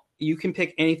a deal. You can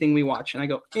pick anything we watch. And I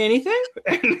go, anything?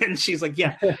 And then she's like,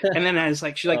 yeah. And then I was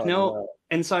like, she's like, Oh, no.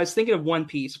 And so I was thinking of One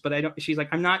Piece, but I don't. She's like,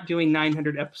 I'm not doing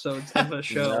 900 episodes of a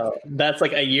show. No. That's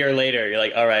like a year later. You're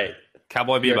like, all right,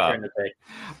 Cowboy your Bebop. turn to pick.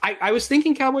 I was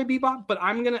thinking Cowboy Bebop, but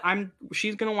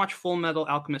she's gonna watch Full Metal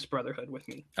Alchemist Brotherhood with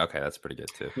me. Okay, that's pretty good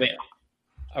too. Wait,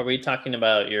 are we talking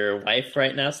about your wife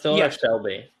right now still, Yeah. or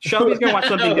Shelby? Shelby's gonna watch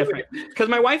something different because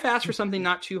my wife asked for something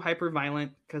not too hyper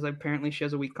violent because apparently she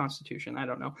has a weak constitution. I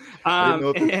don't know. I didn't know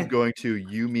if this was going to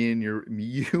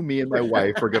me and my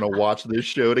wife are going to watch this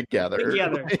show together.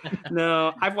 Together.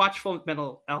 No, I've watched Full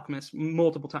Metal Alchemist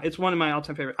multiple times. It's one of my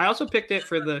all-time favorite. I also picked it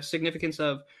for the significance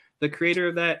of the creator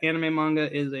of that anime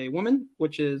manga is a woman,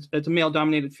 it's a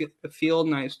male-dominated field,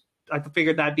 and I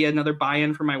figured that'd be another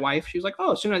buy-in for my wife. She was like,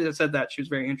 "Oh," as soon as I said that, she was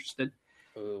very interested.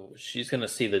 Ooh, she's gonna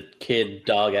see the kid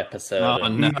dog episode. Oh,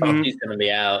 and no. She's gonna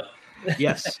be out.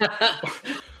 Yes.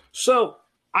 So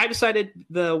I decided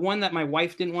the one that my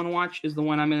wife didn't want to watch is the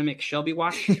one I'm going to make Shelby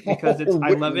watch because I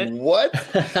love it. What?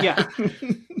 Yeah.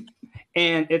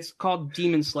 And it's called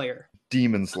Demon Slayer.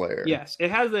 Demon Slayer. Yes,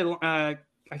 it has a.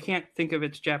 I can't think of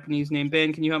its Japanese name.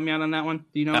 Ben, can you help me out on that one?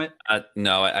 Do you know it?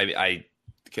 No,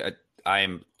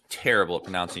 I'm terrible at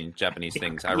pronouncing Japanese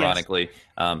things, ironically.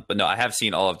 But no, I have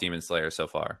seen all of Demon Slayer so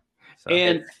far. So.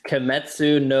 And It's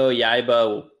Kimetsu no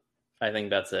Yaiba. I think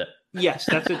that's it. yes,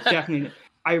 that's its Japanese name.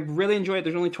 I really enjoy it.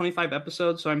 There's only 25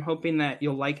 episodes, so I'm hoping that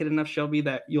you'll like it enough, Shelby,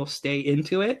 that you'll stay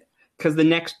into it. because the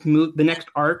next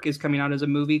arc is coming out as a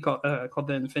movie called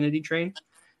The Infinity Train,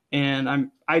 and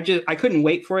I couldn't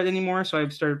wait for it anymore, so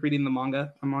I've started reading the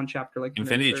manga. I'm on chapter like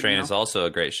Infinity Train now. is also a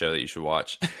great show that you should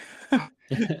watch.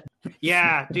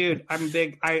 Yeah, dude, I'm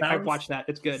big. I've watched that.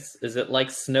 It's good. Is it like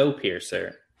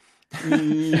Snowpiercer?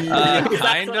 That's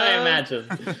Kind what I of.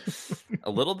 imagine. A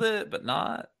little bit, but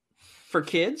not. For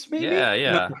kids, maybe.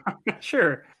 Yeah.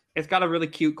 Sure. It's got a really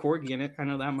cute corgi in it. I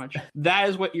know that much. That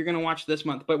is what you're going to watch this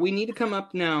month. But we need to come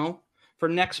up now for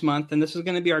next month, and this is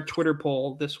going to be our Twitter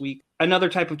poll this week. Another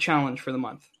type of challenge for the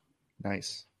month.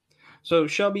 Nice. So,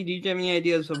 Shelby, do you have any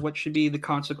ideas of what should be the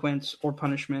consequence or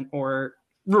punishment or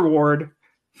reward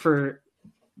for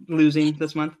losing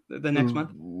this month, the next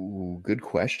month? Ooh, good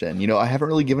question. I haven't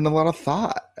really given a lot of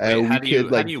thought. Wait, how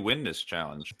do you win this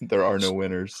challenge? There are no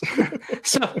winners.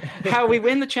 So how we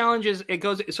win the challenge is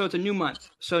it's a new month.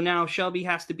 So now Shelby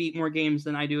has to beat more games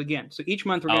than I do again. So each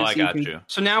month we're going to see. I got you.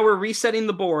 So now we're resetting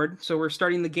the board. So we're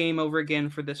starting the game over again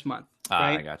for this month.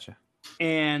 Right? I got you.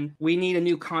 And we need a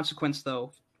new consequence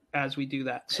though as we do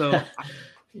that. So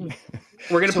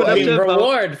we're going to put up the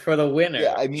reward for the winner.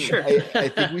 Yeah, I mean, Sure. I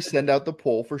think we send out the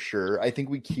poll for sure. I think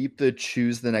we keep the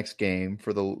choose the next game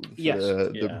for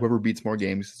whoever beats more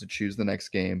games is to choose the next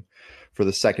game for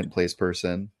the second place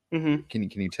person. Mm-hmm. Can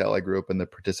you tell I grew up in the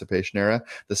participation era?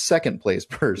 The second place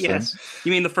person. Yes.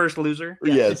 You mean the first loser?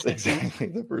 Yes, exactly.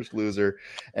 The first loser.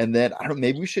 And then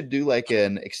maybe we should do like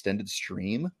an extended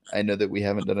stream. I know that we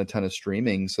haven't done a ton of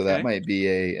streaming, so that might be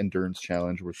a endurance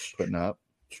challenge we're putting up.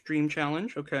 Stream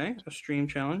challenge. Okay. A stream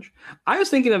challenge. I was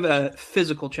thinking of a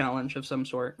physical challenge of some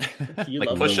sort. You Like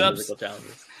love push-ups? physical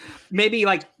challenges. Maybe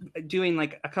like doing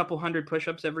like a couple hundred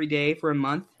push-ups every day for a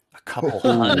month. A couple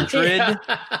hundred.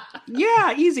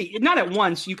 Yeah, easy. Not at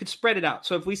once. You could spread it out.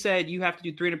 So if we said you have to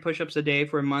do 300 push-ups a day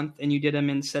for a month and you did them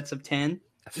in sets of 10.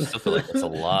 I still feel like it's a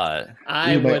lot.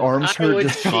 My arms hurt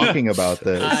just talking about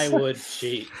this. I would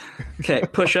cheat. Okay,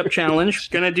 push-up challenge.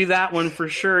 Gonna do that one for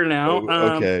sure now.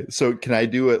 Okay, so can I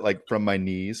do it like from my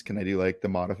knees? Can I do like the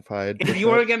modified? If you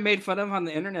want to get made fun of on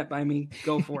the internet by me,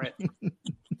 go for it.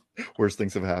 Worst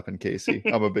things have happened, Casey.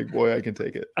 I'm a big boy. I can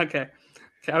take it. Okay,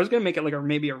 I was gonna make it like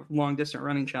maybe a long distance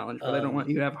running challenge, but I don't want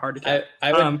you to have a heart attack.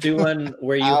 I would do one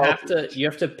where you have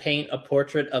to paint a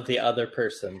portrait of the other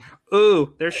person.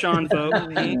 Ooh, there's Sean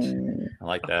Vogt. I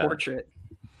like that. Portrait.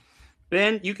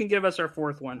 Ben, you can give us our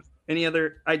fourth one. Any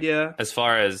other idea? As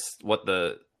far as what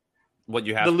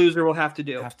you have The loser will have to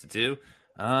do.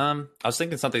 I was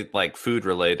thinking something like food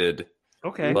related.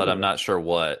 Okay. But I'm not sure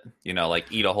what.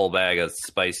 Like eat a whole bag of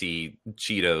spicy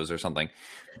Cheetos or something.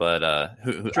 But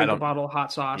Drink I don't. a bottle of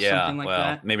hot sauce, Yeah, something like well,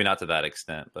 that. maybe not to that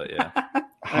extent, but yeah.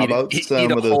 How about eat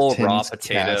some a of whole those raw Tim's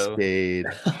potato. Cascade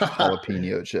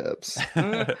jalapeno chips?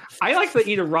 I like to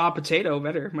eat a raw potato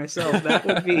better myself. That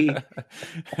would be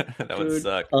That would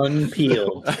suck.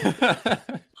 Unpeeled.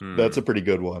 That's a pretty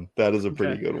good one. That is a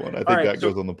pretty good one. I think right, that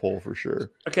goes on the poll for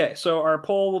sure. okay. So our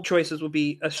poll choices will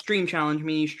be a stream challenge,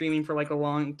 meaning streaming for like a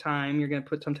long time. You're going to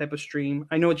put some type of stream.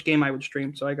 I know which game I would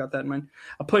stream, so I got that in mind.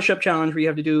 A push-up challenge where you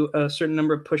have to do a certain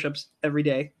number of push-ups every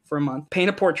day for a month. Paint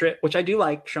a portrait, which I do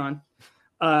like, Sean.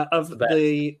 So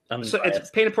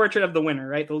it's paint a portrait of the winner,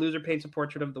 right? The loser paints a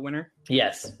portrait of the winner.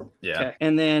 Yes. Yeah. Okay.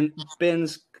 And then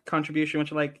Ben's contribution,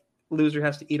 which loser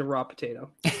has to eat a raw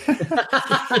potato.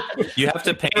 You have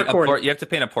to paint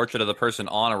a portrait of the person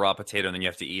on a raw potato, and then you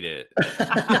have to eat it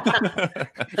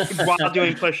while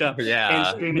doing push-ups. Yeah. And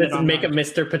streaming it Make a online.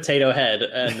 Mr. Potato Head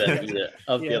and then eat it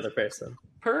of the other person.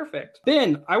 Perfect.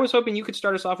 Ben, I was hoping you could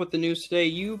start us off with the news today.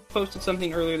 You posted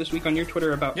something earlier this week on your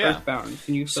Twitter about Earthbound.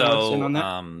 Can you fill us in on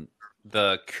that?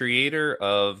 The creator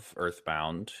of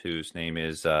Earthbound, whose name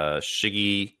is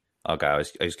Shigi. Oh god, I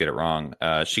always get it wrong.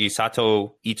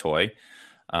 Shigesato Itoi.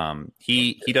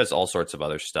 He does all sorts of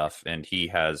other stuff, and he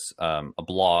has a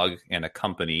blog and a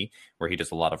company where he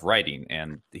does a lot of writing.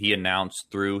 And he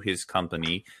announced through his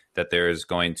company that there is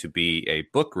going to be a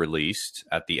book released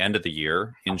at the end of the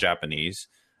year in Japanese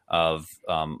of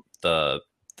the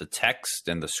text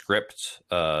and the script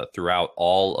throughout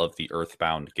all of the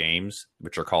Earthbound games,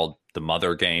 which are called the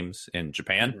Mother games in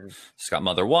Japan. Mm-hmm. It's got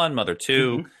Mother 1, Mother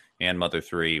 2, and Mother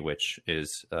 3, which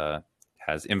is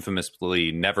has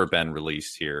infamously never been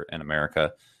released here in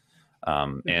America.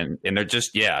 And they're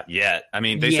just yet. I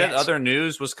mean, they said other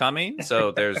news was coming,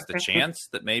 so there's the chance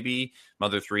that maybe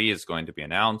Mother 3 is going to be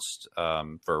announced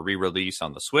for a re-release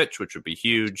on the Switch, which would be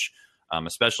huge,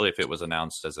 especially if it was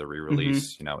announced as a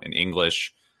re-release, in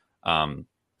English.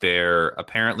 There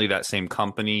apparently that same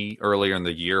company earlier in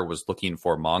the year was looking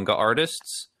for manga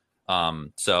artists.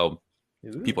 So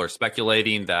people are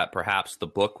speculating that perhaps the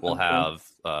book will have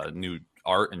new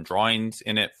art and drawings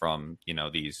in it from,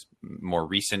 these more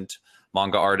recent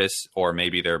manga artists, or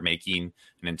maybe they're making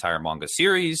an entire manga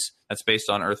series that's based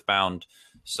on Earthbound.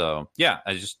 So yeah,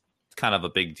 I just kind of a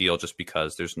big deal just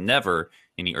because there's never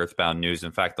any Earthbound news.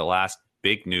 In fact, the last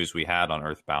big news we had on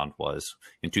Earthbound was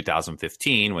in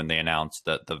 2015 when they announced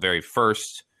that the very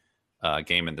first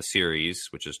game in the series,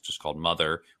 which is just called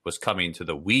Mother, was coming to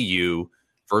the Wii U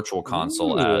virtual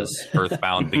console as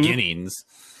Earthbound Beginnings.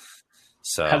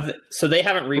 So they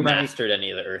haven't remastered any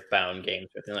of the Earthbound games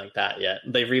or anything like that yet.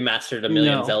 They've remastered a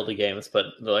million Zelda games, but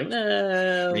they're like,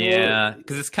 nah. Yeah,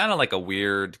 because it's kind of like a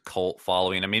weird cult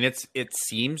following. I mean, it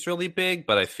seems really big,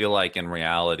 but I feel like in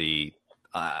reality,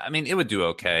 it would do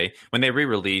okay. When they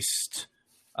re-released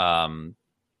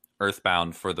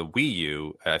Earthbound for the Wii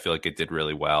U, I feel like it did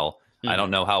really well. I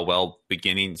don't know how well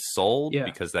Beginnings sold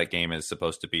because that game is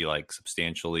supposed to be like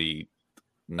substantially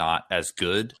not as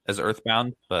good as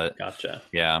Earthbound, but gotcha.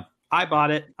 Yeah. I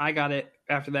bought it. I got it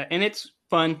after that, and it's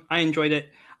fun. I enjoyed it.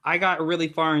 I got really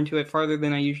far into it, farther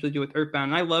than I usually do with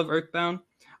Earthbound. And I love Earthbound.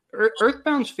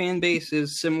 Earthbound's fan base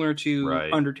is similar to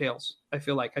Undertale's. I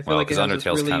feel like because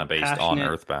Undertale's really kind of based on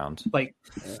Earthbound. Like,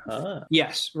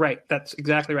 yes, right. That's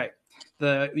exactly right.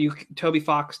 Toby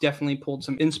Fox definitely pulled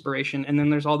some inspiration, and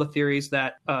then there's all the theories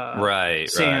that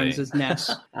Sans is Ness.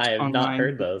 I have not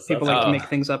heard those. People like to make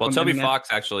things up. Well, Toby Fox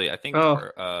actually, I think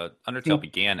Undertale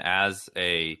began as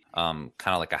a kind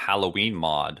of like a Halloween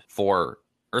mod for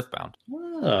Earthbound.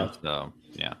 Oh. So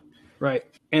yeah, right.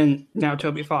 And now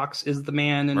Toby Fox is the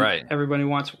man, and everybody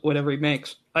wants whatever he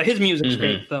makes. His music's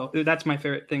great, though. That's my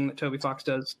favorite thing that Toby Fox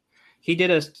does. He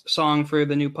did a song for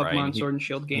the new Pokemon Sword and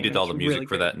Shield game. He did all the music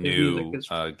for that new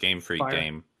Game Freak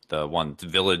game, the one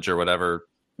Village or whatever.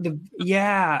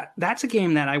 That's a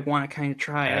game that I want to kind of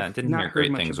try. Yeah, I didn't hear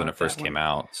great things when it first came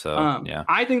out. So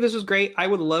I think this is great. I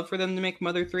would love for them to make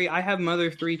Mother 3. I have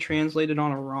Mother 3 translated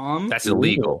on a ROM. That's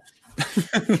illegal.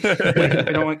 Wait,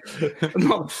 I don't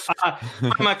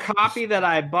from a copy that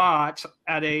I bought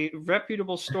at a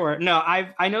reputable store. No,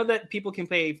 I know that people can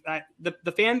pay.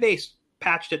 The fan base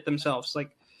patched it themselves.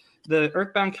 Like the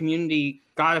Earthbound community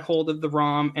got a hold of the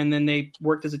ROM, and then they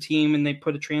worked as a team and they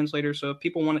put a translator. So if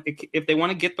they want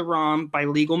to get the ROM by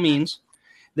legal means,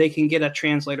 they can get a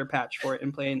translator patch for it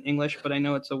and play in English. But I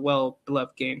know it's a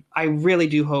well-beloved game. I really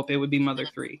do hope it would be Mother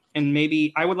 3. And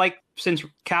maybe I would like, since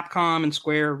Capcom and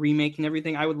Square are remaking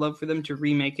everything, I would love for them to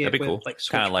remake it. That'd be with cool. Like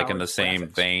kind of like in the same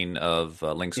vein of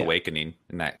Link's Awakening,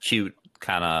 in that cute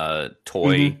kind of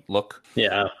toy look.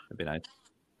 Yeah, that'd be nice.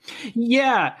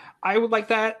 Yeah, I would like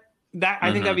that.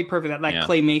 I think that'd be perfect. That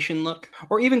claymation look,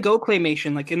 or even Go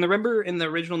claymation. Like in the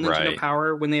original Nintendo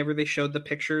Power, whenever they showed the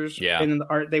pictures and in the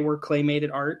art, they were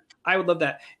claymated art. I would love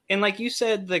that. And like you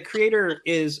said, the creator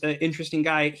is an interesting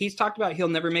guy. He's talked about he'll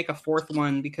never make a fourth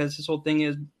one because his whole thing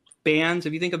is bands.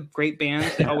 If you think of great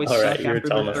bands, they always suck after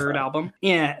the third album.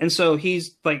 Yeah, and so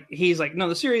he's like, no,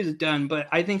 the series is done. But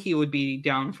I think he would be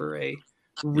down for a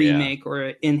remake or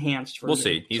an enhanced version. We'll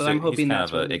see. He's kind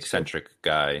of an eccentric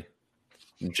guy,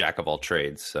 jack of all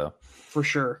trades. So for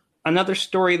sure. Another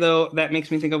story though that makes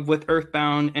me think of with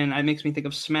Earthbound, and it makes me think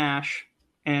of Smash.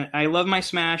 And I love my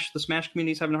Smash. The Smash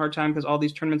community is having a hard time because all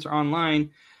these tournaments are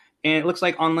online, and it looks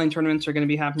like online tournaments are going to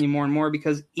be happening more and more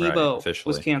because Evo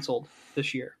was canceled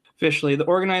this year. Officially, the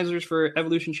organizers for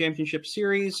Evolution Championship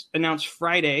Series announced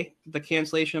Friday the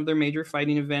cancellation of their major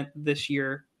fighting event this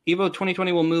year. Evo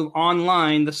 2020 will move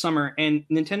online this summer, and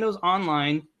Nintendo's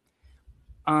online.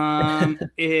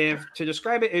 If to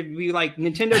describe it, it'd be like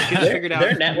Nintendo just figured out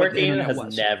their networking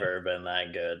has never been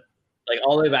that good. Like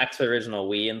all the way back to the original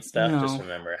Wii and stuff. No. Just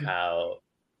remember how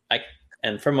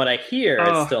and from what I hear,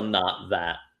 it's still not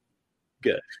that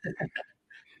good.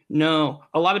 No,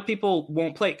 a lot of people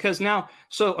won't play because now.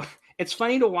 So it's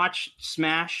funny to watch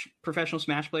professional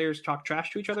Smash players talk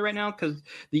trash to each other right now because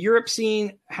the Europe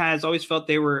scene has always felt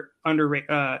they were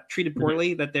treated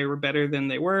poorly, that they were better than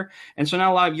they were. And so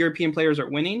now a lot of European players are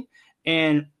winning.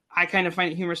 And I kind of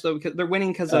find it humorous, though, because they're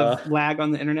winning because of lag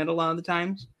on the internet a lot of the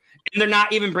times. And they're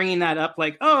not even bringing that up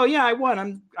like, oh, yeah, I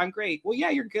won. I'm great. Well,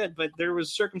 yeah, you're good. But there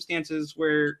was circumstances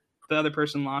where the other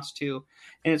person lost too.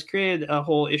 And it's created a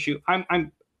whole issue.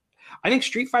 I think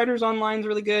Street Fighter's online is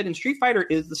really good, and Street Fighter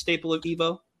is the staple of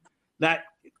Evo. That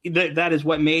is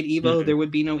what made Evo. Mm-hmm. There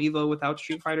would be no Evo without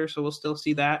Street Fighter, so we'll still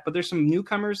see that. But there's some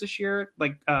newcomers this year,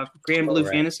 like Grand Blue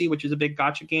Fantasy, which is a big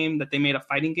gacha game that they made a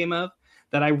fighting game of,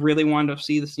 that I really wanted to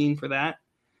see the scene for that.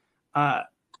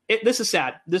 This is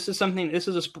sad. This is a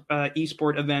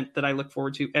esport event that I look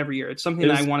forward to every year. It's something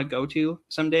that I want to go to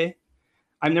someday.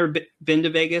 I've never been to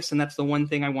Vegas, and that's the one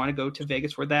thing I want to go to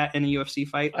Vegas for, that and a UFC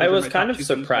fight. I was kind of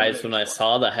surprised when I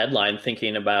saw the headline,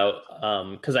 thinking about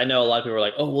because I know a lot of people were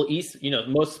like, "Oh, well,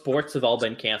 most sports have all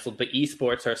been canceled, but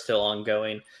esports are still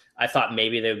ongoing." I thought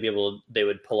maybe they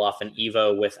would pull off an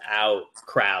Evo without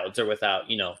crowds or without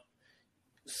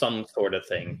some sort of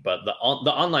thing. But the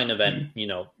online event,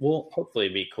 will hopefully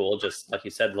be cool. Just like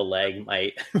you said, the leg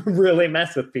might really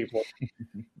mess with people.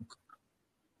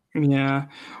 Yeah.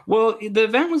 Well, the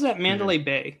event was at Mandalay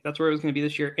Bay. That's where it was going to be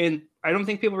this year. And I don't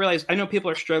think people realize, I know people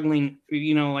are struggling,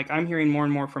 like I'm hearing more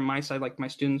and more from my side, like my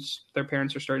students, their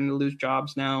parents are starting to lose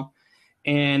jobs now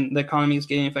and the economy is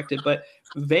getting affected. But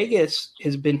Vegas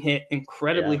has been hit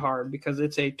incredibly hard because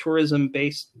it's a tourism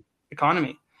based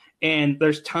economy. And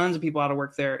there's tons of people out of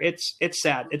work there. It's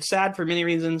sad. It's sad for many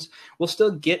reasons. We'll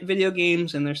still get video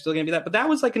games and there's still going to be that. But that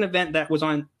was like an event that was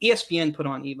on ESPN, put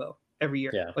on Evo every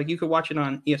year. Yeah. Like you could watch it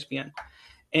on ESPN.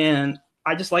 And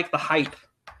I just like the hype.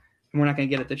 And we're not going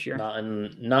to get it this year. Not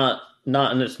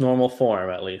in its normal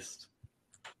form, at least.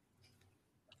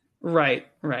 Right.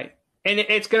 And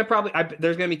it's going to probably,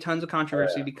 there's going to be tons of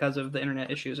controversy because of the internet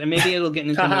issues. And maybe it'll get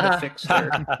Nintendo to fix their...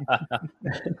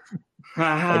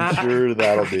 I'm sure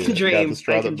that'll be it. Yeah, the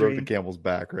straw that broke the camel's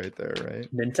back right there, right?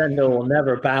 Nintendo will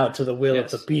never bow to the will of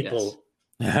the people.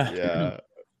 Yes. Yeah.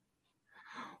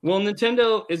 Well,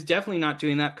 Nintendo is definitely not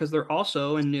doing that because they're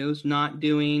also in news not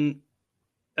doing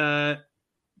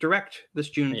Direct this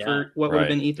June for what would have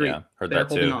been E3. Yeah, heard that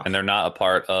too. And they're not a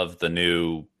part of the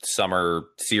new summer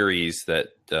series that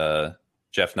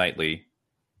Jeff Knightley.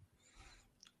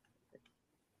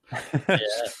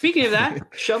 Speaking of that,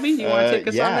 Shelby, do you want to take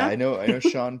us on that? I know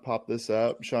Sean popped this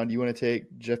up. Sean, do you want to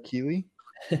take Jeff Keighley?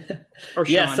 Or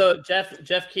Sean? So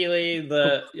Jeff Keighley,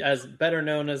 as better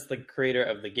known as the creator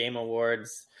of the Game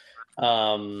Awards,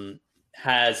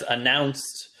 has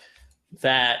announced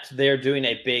that they're doing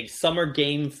a big Summer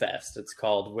Game Fest, it's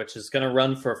called, which is going to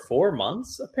run for 4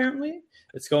 months, apparently.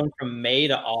 It's going from May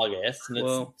to August, and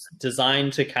it's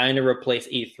designed to kind of replace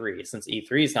E3, since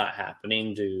E3 is not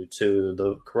happening due to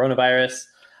the coronavirus.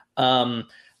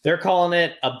 They're calling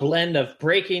it a blend of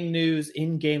breaking news,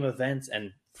 in-game events,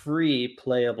 and free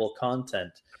playable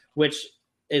content, which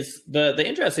is the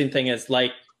interesting thing is,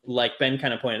 like Ben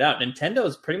kind of pointed out, Nintendo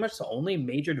is pretty much the only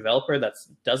major developer that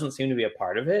doesn't seem to be a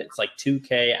part of it. It's like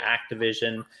 2K,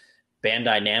 Activision,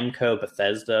 Bandai Namco,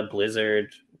 Bethesda,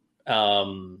 Blizzard,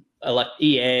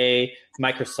 EA,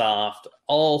 Microsoft,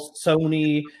 all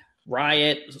Sony,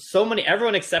 Riot,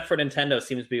 everyone except for Nintendo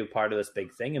seems to be a part of this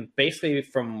big thing. And basically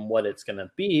from what it's going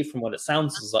to be, from what it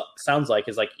sounds like,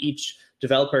 is like each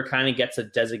developer kind of gets a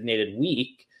designated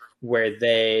week where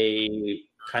they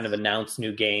kind of announce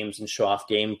new games and show off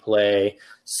gameplay.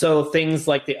 So things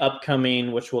like the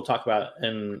upcoming, which we'll talk about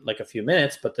in like a few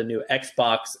minutes, but the new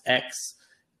Xbox X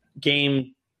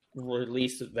game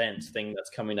release event thing that's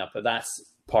coming up, but that's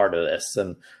part of this.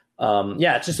 And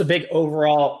it's just a big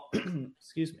overall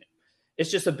excuse me,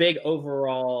 it's just a big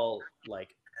overall,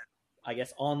 like, I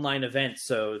guess, online event.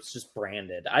 So it's just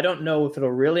branded. I don't know if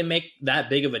it'll really make that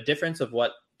big of a difference of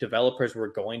what developers were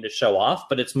going to show off,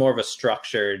 but it's more of a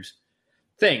structured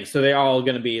thing. So they're all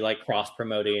going to be like cross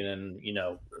promoting, and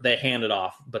they hand it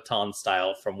off baton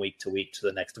style from week to week to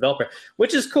the next developer,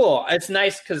 which is cool. It's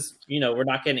nice because we're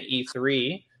not getting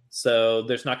E3, so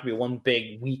there's not going to be one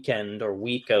big weekend or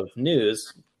week of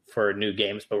news for new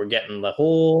games, but we're getting the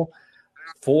whole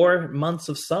 4 months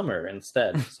of summer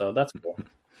instead. So that's cool.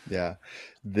 Yeah.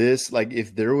 This, like,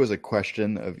 if there was a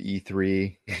question of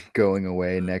E3 going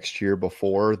away next year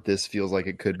before, this feels like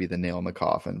it could be the nail in the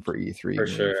coffin for E3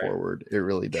 moving forward. It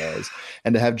really does.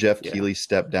 And to have Jeff Keighley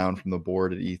step down from the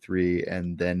board at E3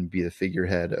 and then be the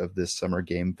figurehead of this Summer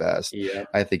Game Fest,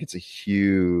 I think it's a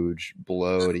huge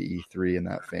blow to E3 and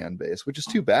that fan base, which is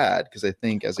too bad because I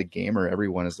think as a gamer,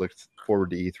 everyone has looked forward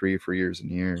to E3 for years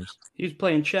and years. He was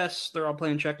playing chess. They're all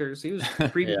playing checkers. He was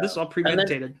this is all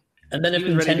premeditated. And then if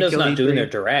Nintendo's not doing their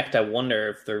Direct, I wonder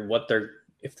if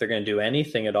they're going to do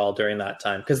anything at all during that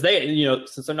time, because they,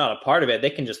 since they're not a part of it, they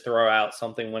can just throw out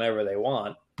something whenever they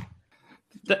want.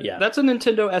 That's a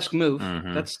Nintendo-esque move.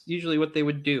 Mm-hmm. That's usually what they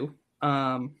would do.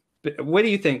 But what do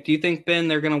you think? Do you think, Ben,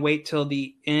 they're going to wait till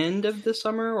the end of the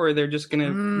summer, or they're just going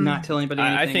to not tell anybody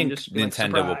anything? I think just,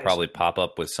 Nintendo will probably pop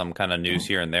up with some kind of news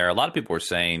here and there. A lot of people were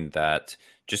saying that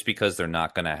just because they're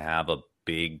not going to have a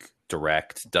big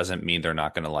Direct doesn't mean they're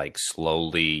not going to like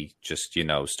slowly just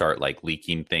start like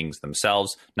leaking things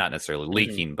themselves, not necessarily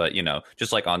leaking, but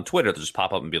just like on Twitter they'll just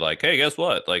pop up and be like, hey, guess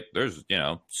what, like there's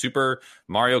Super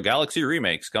Mario Galaxy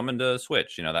remakes coming to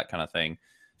Switch, that kind of thing.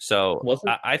 So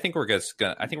I think we're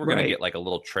gonna get like a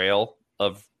little trail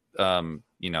of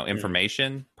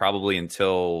information probably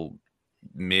until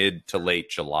mid to late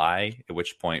July, at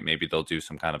which point maybe they'll do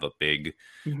some kind of a big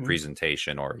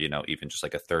presentation, or even just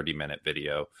like a 30-minute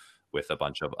video with a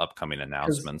bunch of upcoming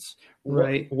announcements.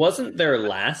 Right. Wasn't their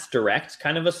last direct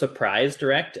kind of a surprise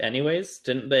direct anyways?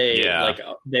 Didn't they? Yeah.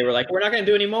 They were like, we're not going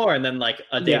to do any more. And then like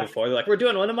a day before, they're like, we're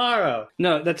doing one tomorrow.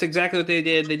 No, that's exactly what they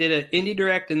did. They did an indie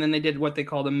direct, and then they did what they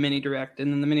called a mini direct.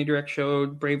 And then the mini direct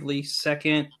showed Bravely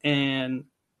Second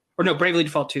Bravely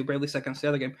Default 2. Bravely Second's the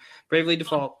other game. Bravely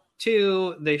Default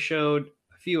 2, they showed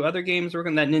few other games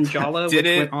working. That Ninjala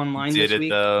went online this week.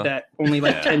 Though? That only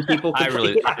 10 people could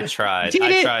play. I tried.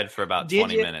 I tried for about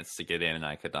 20 minutes to get in, and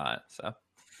I could not. So.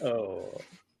 So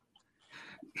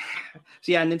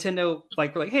yeah, Nintendo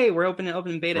we're like, hey, we're open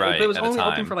beta. Right, but it was only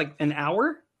open for like an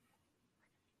hour.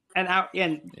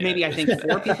 And maybe I think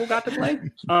 4 people got to play.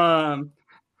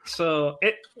 So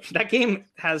that game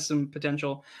has some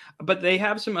potential, but they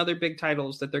have some other big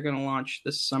titles that they're going to launch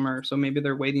this summer. So maybe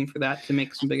they're waiting for that to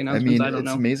make some big announcements. I don't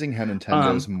know. It's amazing how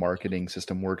Nintendo's marketing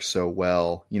system works so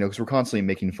well, because we're constantly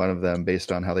making fun of them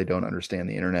based on how they don't understand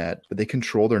the internet, but they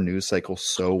control their news cycle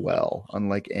so well,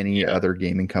 unlike any other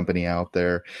gaming company out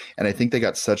there. And I think they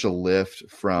got such a lift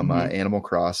from Animal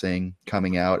Crossing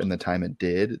coming out in the time it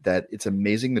did, that it's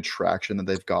amazing the traction that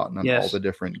they've gotten on all the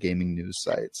different gaming news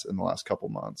sites in the last couple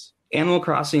months. Animal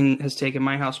Crossing has taken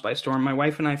my house by storm. My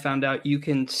wife and I found out you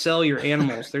can sell your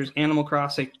animals. There's Animal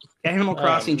Crossing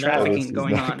trafficking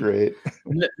going on. Great.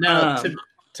 Now,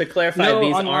 to clarify,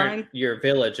 these aren't your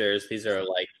villagers. These are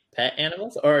like pet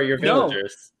animals, or your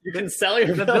villagers. You can sell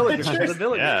your villagers. The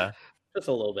villagers. Yeah. Just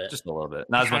a little bit.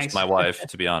 Not as much as my wife,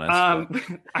 to be honest.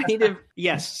 I need to.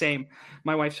 Yes, same.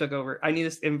 My wife took over. I need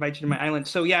to invite you to my island.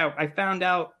 So yeah, I found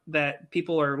out that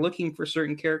people are looking for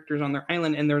certain characters on their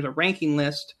island, and there's a ranking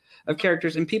list of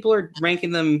characters, and people are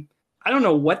ranking them. I don't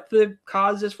know what the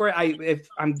cause is for it.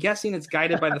 I'm guessing it's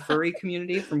guided by the furry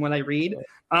community from what I read.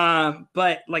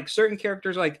 But like certain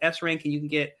characters are like S rank, and you can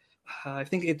get. I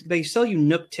think they sell you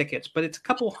Nook tickets, but it's a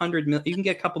couple hundred million. You can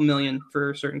get a couple million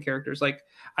for certain characters. Like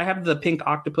I have the pink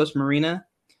octopus Marina,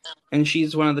 and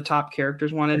she's one of the top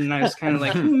characters wanted. And I was kind of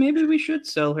like, maybe we should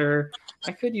sell her.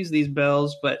 I could use these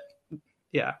bells, but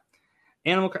yeah.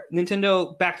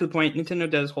 Nintendo, back to the point, Nintendo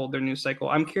does hold their news cycle.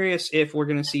 I'm curious if we're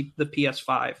going to see the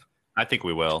PS5. I think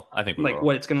we will.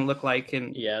 What it's going to look like.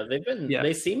 And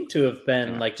they seem to have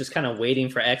been like just kind of waiting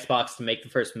for Xbox to make the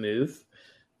first move.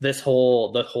 The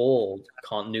whole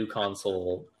new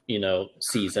console,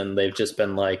 season, they've just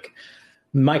been like,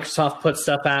 Microsoft puts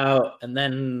stuff out, and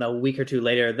then a week or two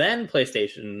later, then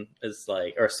PlayStation is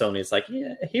like, or Sony's like,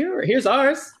 yeah, here's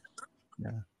ours.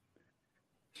 Yeah.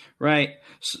 Right.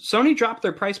 Sony dropped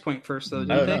their price point first, though,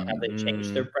 didn't they? Have they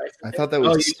changed their price? I thought that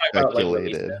was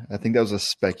speculated. I think that was a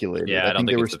speculated. Yeah, I think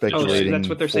they were speculating. That's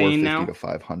what they're saying now. 450 to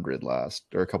 500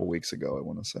 a couple weeks ago, I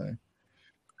want to say.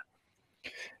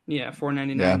 Yeah,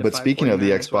 $499. Yeah, but speaking of the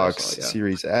Xbox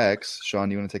Series X, Sean,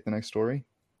 do you want to take the next story?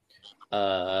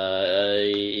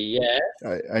 Yeah.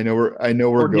 I know we're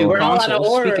going new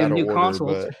consoles. Speaking of new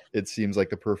consoles, but it seems like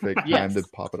the perfect time to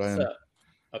pop it in.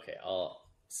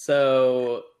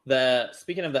 So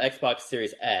speaking of the Xbox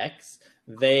Series X,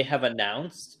 they have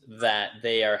announced that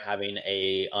they are having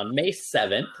on May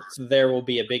 7th, there will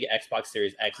be a big Xbox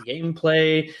Series X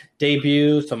gameplay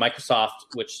debut. So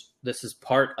Microsoft, which this is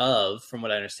part of, from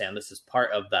what I understand, this is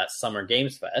part of that Summer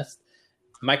Games Fest.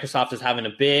 Microsoft is having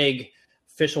a big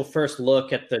official first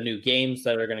look at the new games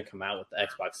that are going to come out with the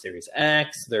Xbox Series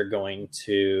X. They're going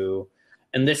to,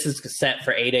 and this is set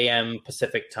for 8 a.m.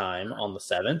 Pacific time on the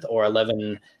 7th, or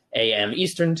 11 a.m.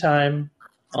 Eastern time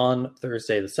on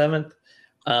Thursday the 7th.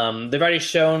 They've already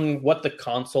shown what the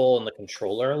console and the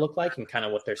controller look like and kind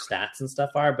of what their stats and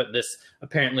stuff are, but this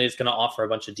apparently is going to offer a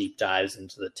bunch of deep dives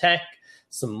into the tech,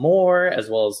 some more, as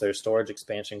well as their storage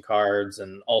expansion cards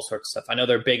and all sorts of stuff. I know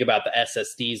they're big about the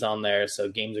SSDs on there, so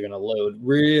games are going to load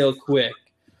real quick.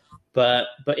 But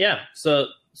yeah, so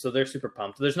they're super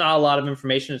pumped. There's not a lot of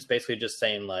information. It's basically just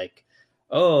saying like,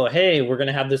 oh, hey, we're going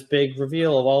to have this big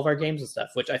reveal of all of our games and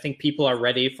stuff, which I think people are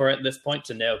ready for at this point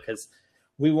to know, because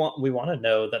we want to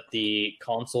know that the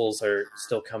consoles are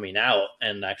still coming out.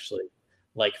 And actually,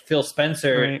 like Phil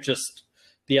Spencer just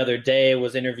the other day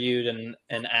was interviewed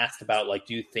and asked about, like,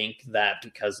 do you think that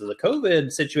because of the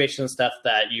COVID situation and stuff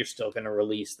that you're still going to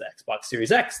release the Xbox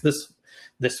Series X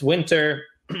this winter?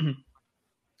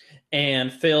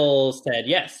 And Phil said,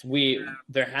 yes,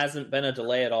 there hasn't been a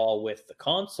delay at all with the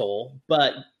console,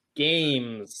 but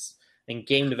games and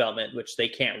game development, which they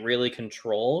can't really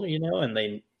control, and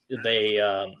they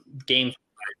games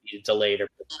are delayed, or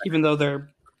even though they're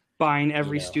buying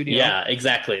every studio. Yeah,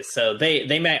 exactly. So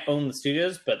they might own the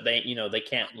studios, but they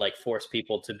can't like force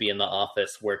people to be in the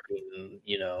office working,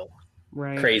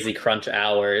 Right. crazy crunch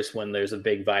hours when there's a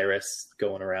big virus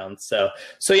going around. So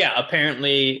yeah,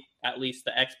 apparently at least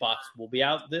the Xbox will be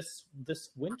out this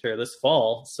winter, this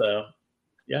fall. So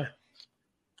yeah.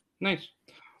 Nice.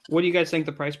 What do you guys think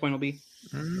the price point will be?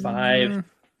 $500.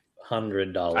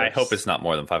 I hope it's not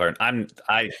more than 500.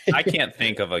 I can't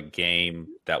think of a game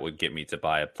that would get me to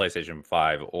buy a PlayStation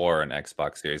 5 or an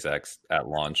Xbox Series X at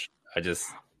launch.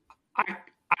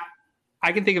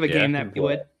 I can think of a game that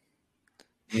would.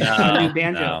 No, New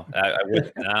Banjo.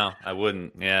 I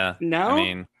wouldn't. Yeah. No. I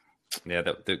mean, yeah.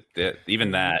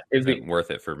 Even that isn't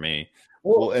worth it for me.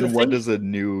 Well, and what does a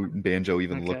new Banjo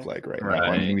even look like right now?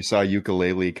 I mean, we saw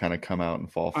Yooka-Laylee kind of come out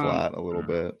and fall flat a little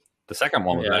bit. The second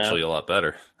one was actually a lot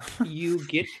better. You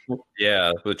get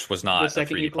which was not a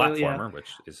 3D platformer, which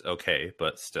is okay,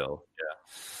 but still,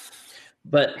 yeah.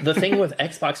 But the thing with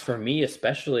Xbox for me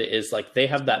especially is like they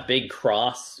have that big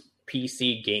cross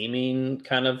PC gaming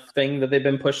kind of thing that they've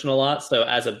been pushing a lot. So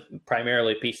as a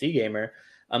primarily PC gamer,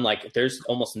 I'm like, there's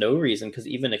almost no reason, because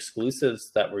even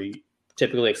exclusives that were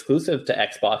typically exclusive to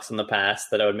Xbox in the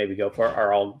past that I would maybe go for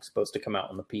are all supposed to come out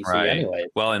on the PC anyway.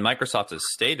 Well, and Microsoft has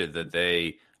stated that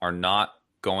they are not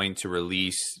going to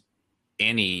release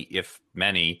any, if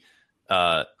many,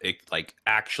 like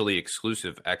actually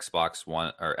exclusive Xbox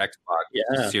One or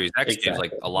Xbox Series X games.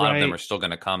 Like a lot of them are still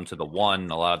going to come to the One.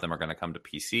 A lot of them are going to come to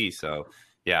PC. So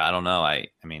yeah, I don't know. I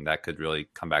mean, that could really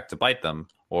come back to bite them,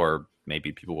 or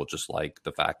maybe people will just like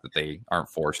the fact that they aren't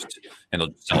forced and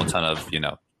they'll sell a ton of,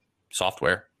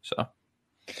 software. So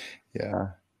yeah.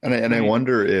 And I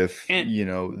wonder if,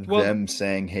 them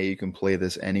saying, hey, you can play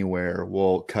this anywhere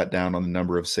will cut down on the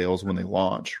number of sales when they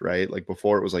launch, right? Like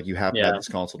before it was like, you have to have this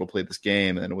console to play this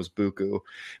game, and it was buku.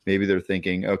 Maybe they're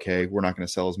thinking, okay, we're not going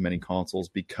to sell as many consoles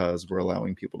because we're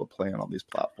allowing people to play on all these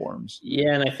platforms.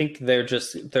 Yeah, and I think they're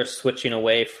switching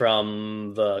away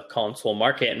from the console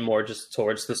market and more just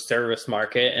towards the service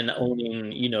market and owning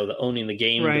the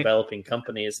game developing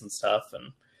companies and stuff.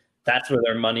 And that's where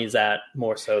their money's at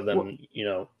more so than,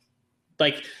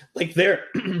 like they're,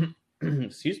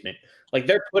 excuse me, like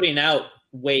they're putting out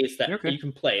ways that you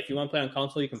can play. If you want to play on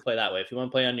console, you can play that way. If you want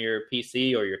to play on your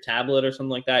PC or your tablet or something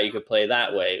like that, you could play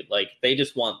that way. Like they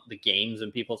just want the games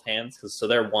in people's hands, so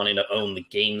they're wanting to own the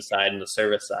game side and the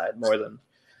service side more than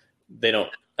I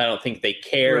don't think they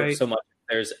care so much.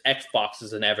 There's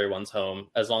Xboxes in everyone's home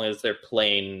as long as they're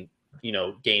playing,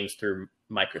 games through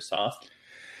Microsoft.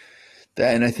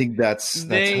 And I think that's how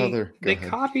they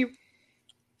copy.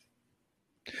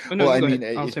 Oh, no, well, I mean,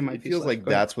 it feels like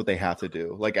that's what they have to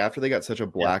do. Like after they got such a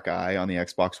black eye on the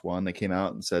Xbox One, they came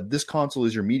out and said, this console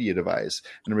is your media device.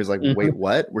 And everybody's like, wait,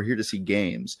 what? We're here to see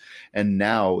games. And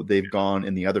now they've gone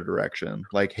in the other direction.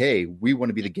 Like, hey, we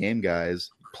want to be the game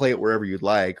guys. Play it wherever you'd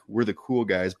like. We're the cool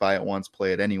guys. Buy it once,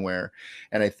 play it anywhere.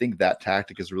 And I think that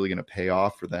tactic is really going to pay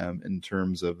off for them in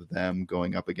terms of them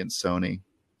going up against Sony.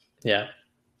 Yeah.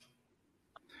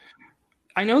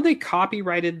 I know they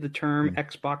copyrighted the term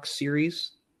Xbox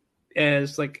Series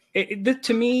as like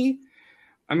to me.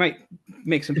 I might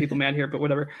make some people mad here, but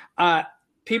whatever.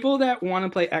 People that want to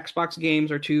play Xbox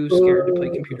games are too scared to play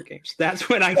computer games. That's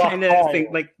what I kind of think.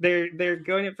 Like they're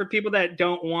going it for people that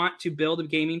don't want to build a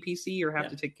gaming PC or have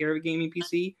to take care of a gaming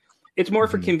PC. It's more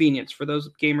for convenience for those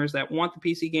gamers that want the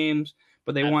PC games,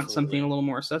 but they want something a little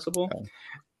more accessible. Yeah.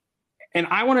 And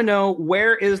I want to know,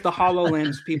 where is the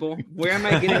HoloLens, people? Where am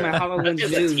I getting my HoloLens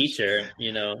news? As a teacher,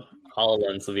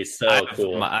 HoloLens will be so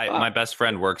cool. My best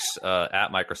friend works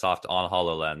at Microsoft on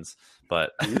HoloLens,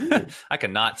 but I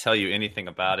cannot tell you anything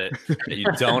about it that you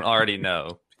don't already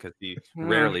know, because he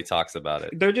rarely talks about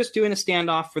it. They're just doing a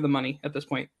standoff for the money at this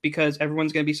point, because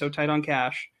everyone's going to be so tight on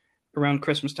cash around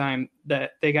Christmas time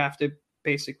that they have to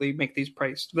basically make these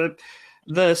priced. But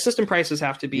the system prices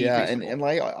have to be and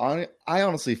like I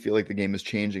honestly feel like the game is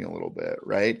changing a little bit,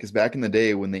 right? Because back in the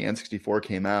day when the N64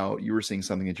 came out, you were seeing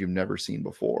something that you've never seen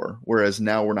before, whereas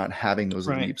now we're not having those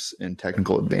leaps in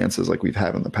technical advances like we've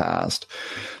had in the past.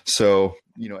 So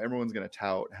everyone's going to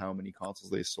tout how many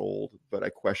consoles they sold, but I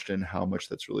question how much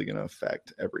that's really going to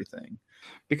affect everything,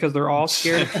 because they're all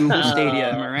scared of Google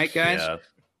Stadia. Am I right, guys? Yeah.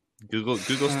 Google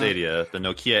Stadia, the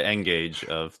Nokia N-Gage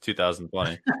of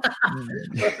 2020.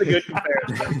 That's a good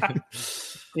comparison.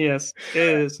 Yes, it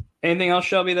is. Anything else,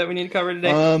 Shelby, that we need to cover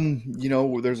today?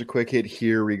 There's a quick hit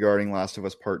here regarding Last of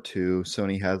Us Part 2.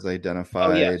 Sony has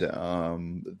identified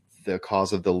the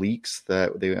cause of the leaks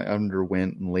that they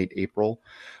underwent in late April.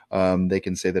 They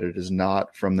can say that it is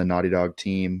not from the Naughty Dog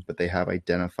team, but they have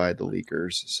identified the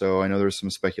leakers. So I know there's some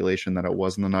speculation that it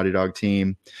wasn't the Naughty Dog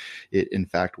team. It, in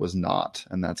fact, was not,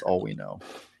 and that's all we know.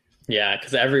 Yeah,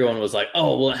 because everyone was like,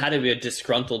 oh, well, it had to be a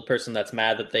disgruntled person that's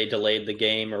mad that they delayed the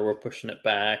game or were pushing it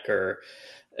back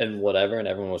and whatever, and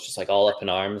everyone was just like all up in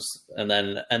arms. And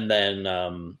then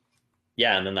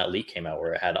that leak came out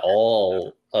where it had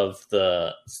all of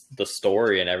the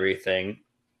story and everything.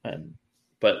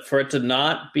 But for it to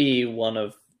not be one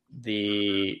of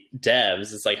the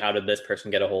devs, it's like, how did this person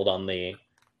get a hold on the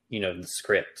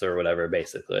script or whatever,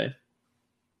 basically?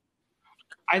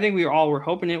 I think we all were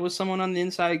hoping it was someone on the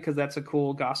inside because that's a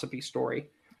cool gossipy story.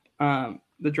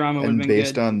 The drama would have been good. And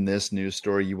based on this news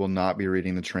story, you will not be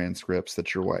reading the transcripts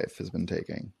that your wife has been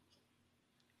taking.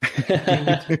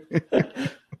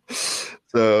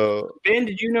 So, Ben,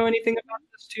 did you know anything about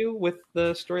this too with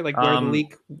the story, like where the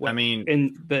leak?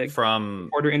 In the from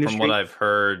what I've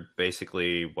heard,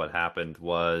 basically what happened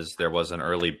was there was an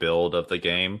early build of the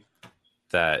game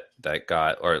that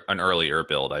got, or an earlier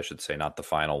build, I should say, not the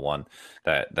final one,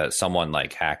 that someone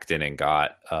like hacked in and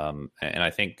got, and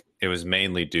I think it was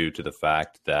mainly due to the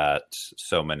fact that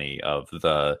so many of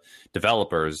the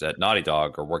developers at Naughty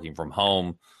Dog are working from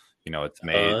home.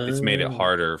 It's made it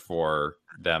harder for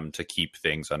them to keep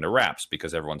things under wraps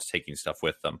because everyone's taking stuff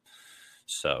with them.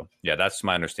 So yeah, that's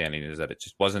my understanding, is that it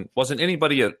just wasn't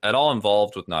anybody at all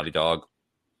involved with Naughty Dog,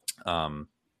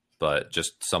 but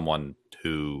just someone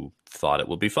who thought it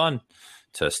would be fun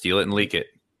to steal it and leak it,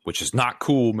 which is not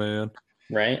cool, man.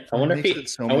 Right? I wonder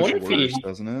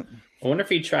doesn't it? I wonder if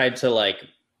he tried to like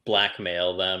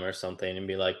blackmail them or something and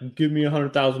be like, give me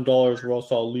 $100,000 or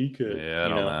else I'll leak it. Yeah, I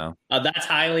don't know. That's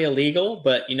highly illegal,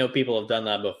 but people have done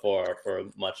that before for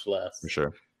much less. For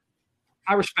sure.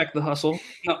 I respect the hustle.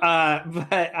 No,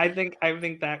 but I think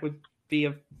that would be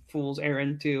a fool's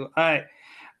errand too. I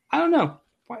don't know.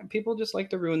 People just like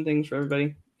to ruin things for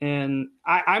everybody. And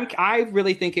I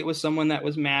really think it was someone that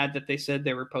was mad that they said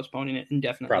they were postponing it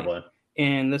indefinitely. Probably.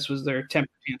 And this was their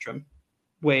temper tantrum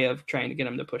way of trying to get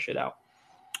them to push it out.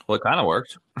 Well, it kind of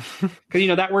worked.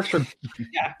 Because, that works for,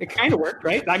 yeah, it kind of worked,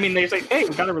 right? I mean, they say, hey,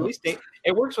 we've got a release date.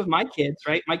 It works with my kids,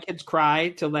 right? My kids cry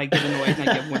till they get annoyed and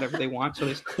I give them whatever they want. So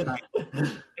they start crying.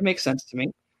 It makes sense to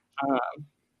me.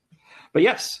 But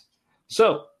yes.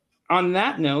 So on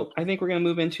that note, I think we're going to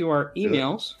move into our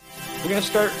emails. We're going to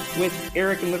start with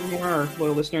Eric and Livermore, our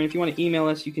loyal listener. And if you want to email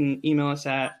us, you can email us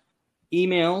at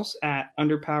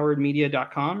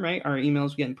emails@underpoweredmedia.com, right? Our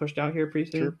email's getting pushed out here pretty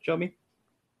soon, Shelby.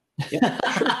 Yeah,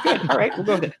 sure. Good. All right, we'll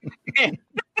go with it.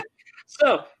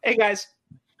 So, hey guys,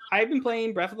 I've been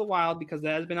playing Breath of the Wild because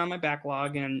that has been on my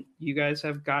backlog, and you guys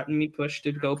have gotten me pushed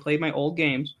to go play my old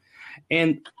games.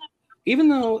 And even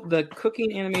though the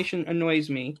cooking animation annoys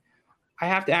me, I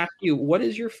have to ask you, what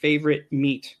is your favorite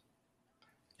meat?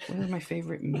 What is my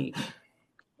favorite meat?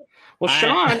 Well,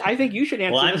 Sean, I think you should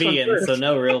answer this one first. Well, I'm vegan, so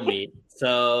no real meat.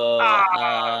 So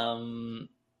I'm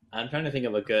trying to think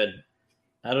of a good...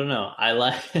 I don't know. I'm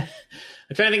trying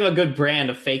to think of a good brand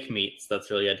of fake meats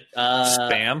that's really good.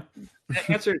 Spam?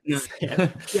 The answer is no. Yeah,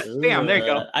 Spam. There you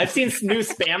go. I've seen new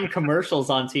Spam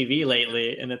commercials on TV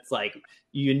lately, and it's like,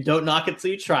 you don't knock it till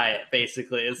you try it,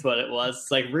 basically, is what it was. It's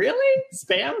like, really?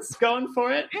 Spam's going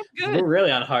for it? It's good. We're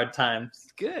really on hard times.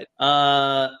 It's good.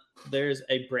 There's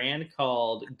a brand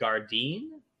called Gardein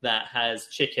that has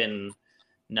chicken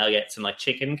nuggets and like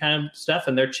chicken kind of stuff,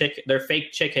 and their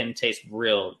fake chicken tastes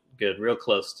real good, real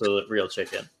close to real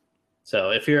chicken. So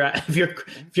if you're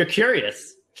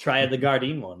curious, try the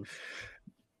Gardein one.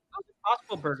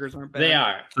 Impossible burgers aren't bad. They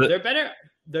are.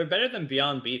 They're better than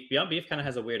Beyond Beef. Beyond Beef kind of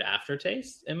has a weird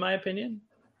aftertaste, in my opinion.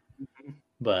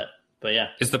 But yeah.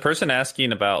 Is the person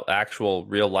asking about actual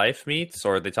real life meats,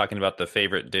 or are they talking about the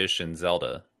favorite dish in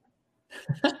Zelda?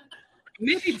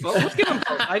 Maybe both. Let's give them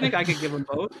both. I think I could give them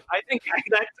both. I think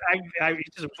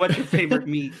just what's your favorite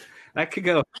meat? That could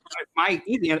go. My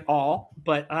eating it all,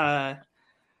 but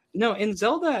no. In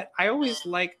Zelda, I always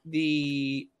like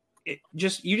you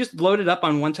just load it up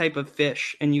on one type of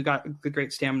fish, and you got the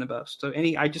great stamina buffs. So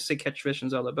I just say catch fish in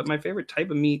Zelda. But my favorite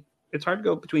type of meat, it's hard to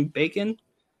go between bacon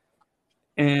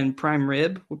and prime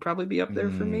rib. Would probably be up there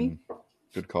for me.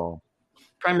 Good call.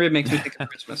 Prime rib makes me think of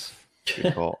Christmas.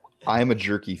 Good call. I'm a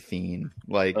jerky fiend.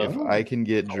 Like if I can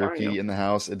get jerky in the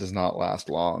house, it does not last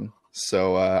long.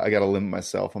 So I got to limit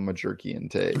myself on my jerky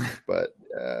intake. But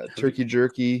turkey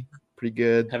jerky, pretty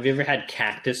good. Have you ever had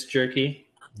cactus jerky?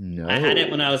 No. I had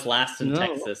it when I was last in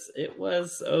Texas. It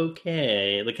was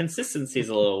okay. The consistency is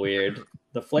a little weird.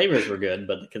 The flavors were good,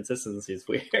 but the consistency is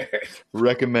weird.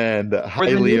 Recommend.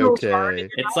 Highly okay.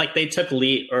 It's like they took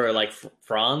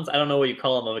fronds. I don't know what you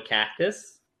call them, of a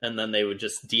cactus. and then they would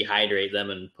just dehydrate them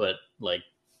and put like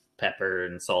pepper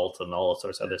and salt and all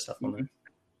sorts of other stuff on there.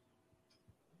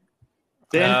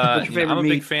 Ben, what's your favorite I'm a meat?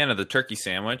 big fan of the turkey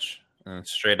sandwich.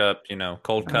 Straight up,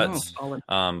 cold cuts. Solid.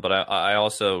 But I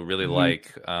also really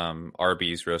like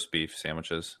Arby's roast beef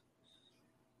sandwiches.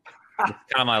 It's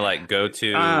kind of my like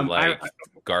go-to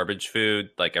garbage food.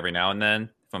 Like every now and then,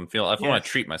 if I want to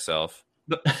treat myself.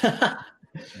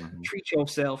 Treat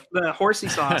yourself. The horsey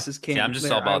sauce is king. Yeah, I'm just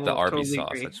all about the Arby's sauce.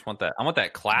 I just want that. I want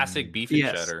that classic beef and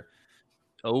cheddar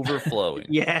overflowing.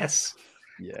 Yes.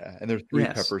 Yeah, and there's 3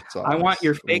 pepper sauce. I want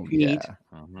your fake meat.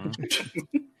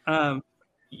 Yeah.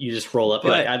 You just roll up.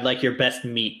 Like, I'd like your best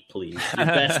meat, please. Your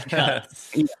best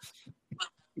cuts.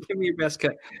 Give me your best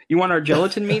cut. You want our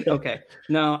gelatin meat? Okay.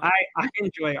 No,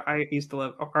 I used to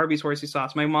love Arby's horsey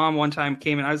sauce. My mom one time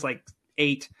came and I was like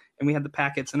 8 and we had the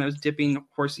packets and I was dipping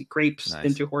horsey grapes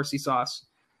into horsey sauce.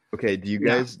 Okay, do you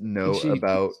guys know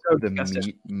about the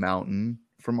meat mountain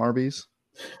from Arby's?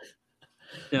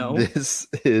 No. This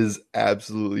is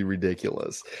absolutely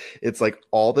ridiculous. It's like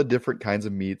all the different kinds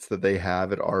of meats that they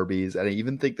have at Arby's. And I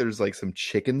even think there's like some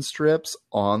chicken strips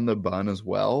on the bun as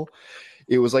well.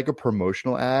 It was like a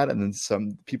promotional ad. And then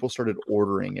some people started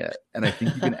ordering it. And I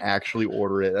think you can actually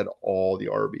order it at all the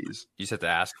Arby's. You just have to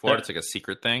ask for it. It's like a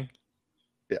secret thing.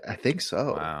 Yeah, I think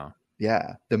so. Wow.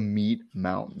 Yeah. The meat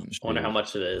mountain. I wonder how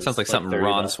much it is. Sounds like something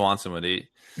Ron Swanson would eat.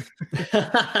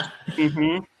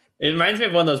 It reminds me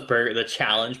of one of those the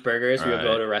challenge burgers. Where you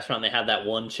go to a restaurant, they have that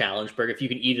one challenge burger. If you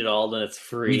can eat it all, then it's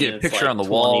free. You get a picture like on the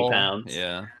wall. 20 pounds.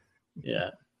 Yeah.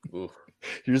 Ooh.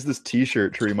 Here's this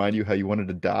T-shirt to remind you how you wanted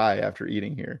to die after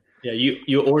eating here. Yeah,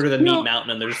 you order the meat mountain,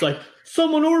 and they're just like,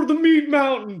 someone order the meat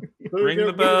mountain. Ring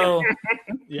the bell.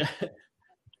 Yeah.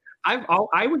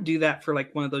 I would do that for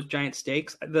like one of those giant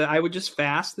steaks. I would just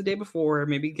fast the day before,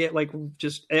 maybe get like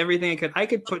just everything I could. I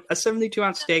could put a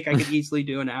 72-ounce steak. I could easily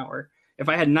do an hour. If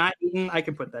I had not eaten, I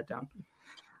could put that down.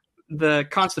 The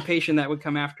constipation that would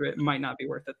come after it might not be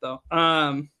worth it, though.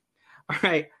 All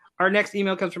right. Our next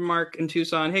email comes from Mark in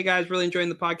Tucson. Hey, guys, really enjoying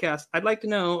the podcast. I'd like to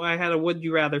know, I had a would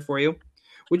you rather for you.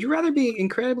 Would you rather be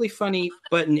incredibly funny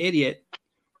but an idiot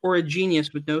or a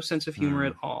genius with no sense of humor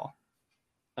at all?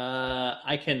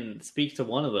 I can speak to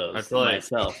one of those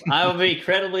myself. I would be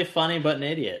incredibly funny but an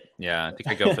idiot. Yeah, I think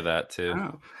I go for that, too.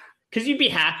 Oh. Because you'd be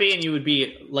happy and you would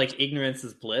be like ignorance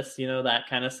is bliss, that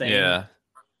kind of saying. Yeah.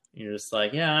 You're just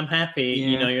like, yeah, I'm happy.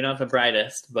 Yeah. You're not the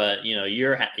brightest, but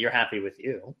you're happy with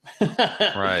you.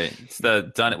 Right. It's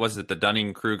the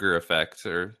Dunning-Kruger effect,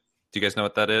 or do you guys know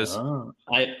what that is?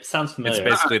 Sounds familiar. It's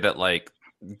basically that like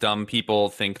dumb people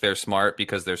think they're smart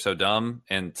because they're so dumb,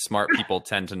 and smart people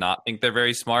tend to not think they're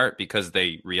very smart because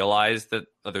they realize that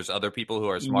there's other people who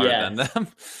are smarter than them.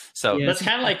 So that's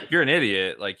kind of like, if you're an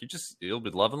idiot, like you'll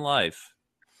be loving life.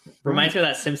 Reminds me of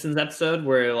that Simpsons episode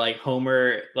where like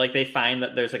Homer, like they find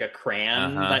that there's like a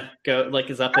crayon that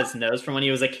is up his nose from when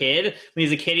he was a kid. When he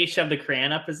was a kid, he shoved a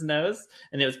crayon up his nose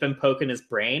and it's been poking his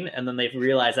brain. And then they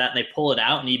realize that and they pull it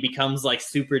out and he becomes like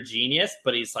super genius,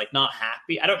 but he's like not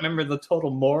happy. I don't remember the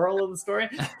total moral of the story,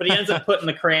 but he ends up putting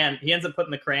the crayon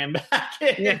back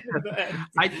in. Yeah.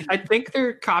 I think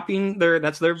they're copying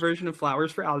that's their version of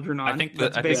Flowers for Algernon. I think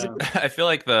I feel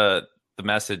like the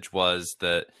message was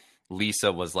that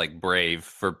Lisa was like brave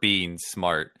for being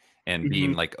smart and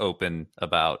being like open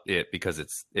about it because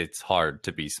it's hard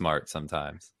to be smart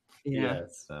sometimes. Yeah.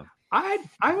 So. I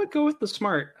would go with the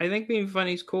smart. I think being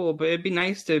funny is cool, but it'd be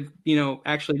nice to,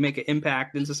 actually make an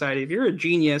impact in society. If you're a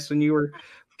genius and you were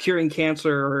curing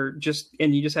cancer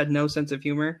and you just had no sense of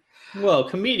humor. Well,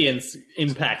 comedians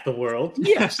impact the world.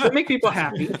 Yes, they make people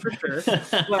happy for sure.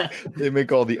 But they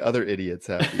make all the other idiots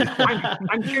happy.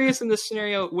 I'm curious in this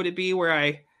scenario, would it be where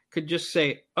I could just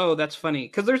say, "Oh, that's funny,"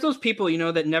 because there's those people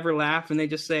that never laugh and they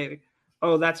just say,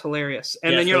 "Oh, that's hilarious,"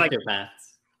 and then you're like,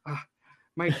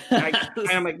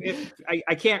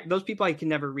 I can't. Those people I can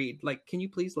never read. Like, can you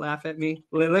please laugh at me?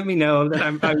 Let me know that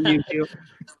I'm you too.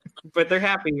 But they're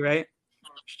happy, right?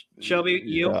 Shelby,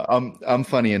 you? Yeah, I'm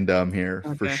funny and dumb here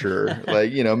for sure.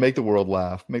 Like, make the world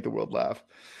laugh. Make the world laugh.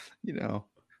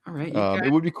 All right.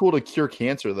 It would be cool to cure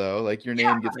cancer though. Like your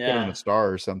name gets put on a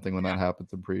star or something when that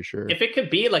happens. I'm pretty sure. If it could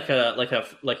be like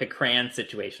a crayon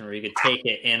situation where you could take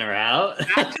it in or out,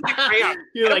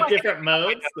 you're like different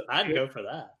modes. I'd go for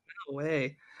that. No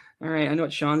way. All right. I know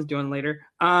what Sean's doing later.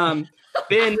 Ben,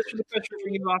 this is a question for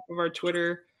you off of our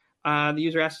Twitter. The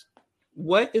user asks,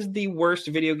 "What is the worst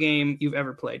video game you've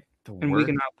ever played?" Oh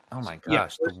my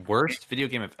gosh, the worst video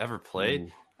game I've ever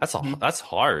played. Ooh. That's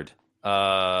hard.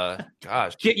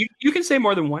 Gosh, you can say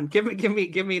more than one. Give me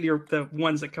the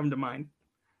ones that come to mind.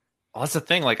 Well, that's the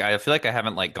thing. Like, I feel like I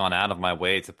haven't like gone out of my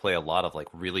way to play a lot of like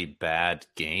really bad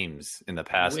games in the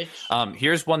past.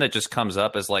 Here's one that just comes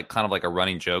up as like kind of like a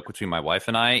running joke between my wife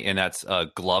and I, and that's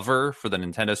Glover for the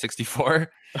Nintendo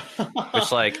 64.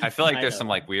 Which like I feel like there's some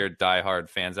like weird diehard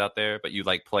fans out there, but you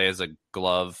like play as a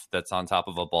glove that's on top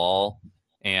of a ball,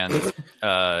 and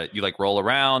you like roll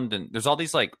around, and there's all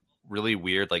these like really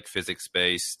weird like physics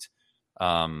based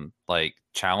like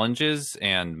challenges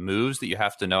and moves that you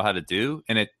have to know how to do,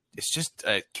 and it's just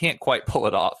I can't quite pull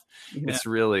it off. Yeah. It's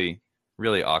really,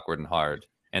 really awkward and hard.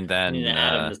 And then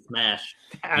Adam to smash.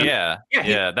 Yeah.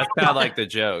 That's kind of like the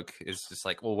joke. It's just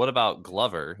like, well, what about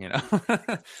Glover? You know,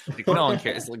 like, no one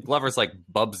cares. Like, Glover's like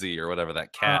Bubsy or whatever,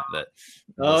 that cat that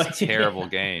does terrible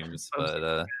games.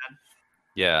 But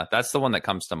yeah, that's the one that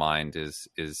comes to mind is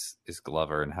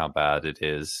Glover and how bad it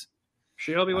is.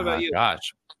 Shelby, what about you?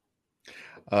 Gosh.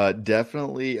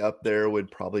 Definitely up there would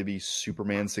probably be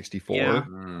Superman 64. Yeah.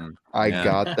 I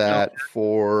got that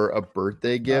for a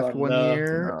birthday gift one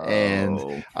year,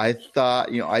 and I thought,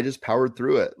 I just powered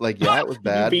through it. Like, yeah, it was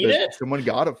bad, but someone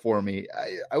got it for me.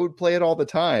 I would play it all the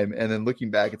time, and then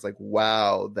looking back, it's like,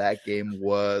 wow, that game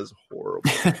was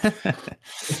horrible.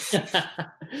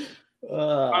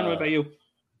 What about you?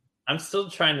 I'm still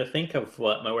trying to think of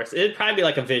what my worst. It'd probably be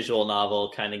like a visual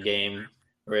novel kind of game,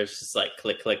 where it's just like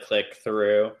click, click, click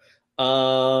through.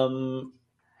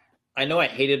 I know I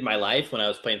hated my life when I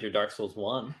was playing through Dark Souls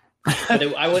 1.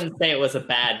 But I wouldn't say it was a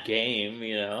bad game,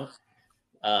 because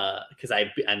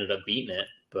I ended up beating it.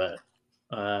 But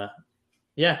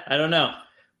yeah, I don't know.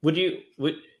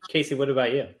 Casey, what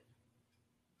about you?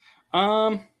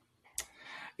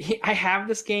 I have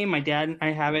this game. My dad and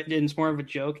I have it, and it's more of a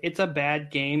joke. It's a bad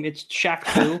game. It's Shaq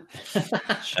Fu.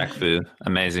 Shaq Fu.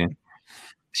 Amazing.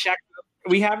 Shaq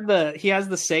he has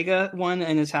the Sega one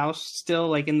in his house still,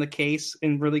 like in the case,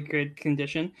 in really good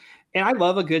condition. And I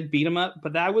love a good beat 'em up,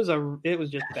 but it was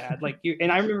just bad.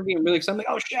 And I remember being really excited, like,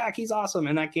 oh, Shaq, he's awesome.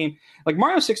 And that game, like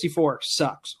Mario 64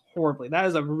 sucks horribly. That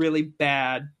is a really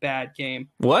bad game.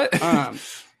 What?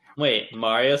 Wait,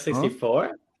 Mario 64?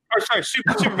 Huh? Oh, sorry,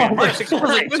 Superman. Mario 64.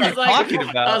 What are you talking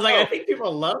about? I was like, I think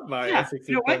people love Mario 64.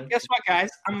 You know what? Guess what,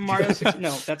 guys? I'm a Mario 64.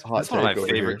 No, that's one of my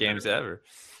favorite games ever.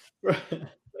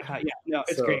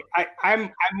 It's great.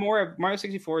 I'm more of Mario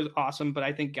 64 is awesome, but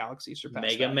I think Galaxy surpassed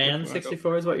Mega Man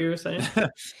 64 is what you were saying.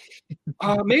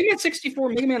 Mega Man 64,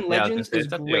 Mega Man Legends is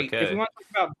great. Okay. If we want to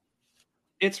talk about,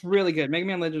 it's really good. Mega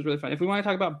Man Legends is really fun. If we want to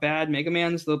talk about bad Mega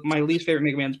Mans, my least favorite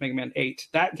Mega Man is Mega Man 8.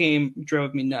 That game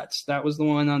drove me nuts. That was the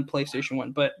one on PlayStation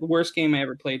 1. But the worst game I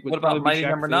ever played was. What about Mighty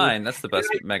Number 9? That's the best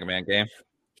Mega Man game.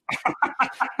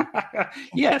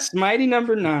 Yes, Mighty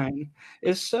Number 9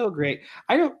 is so great.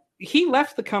 He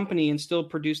left the company and still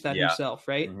produced that himself,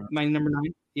 right? Mm-hmm. Mighty Number 9.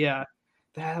 Yeah,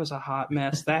 that was a hot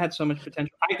mess. That had so much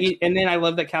potential. And then I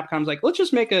love that Capcom's like, let's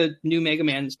just make a new Mega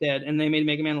Man instead, and they made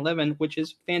Mega Man 11, which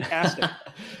is fantastic.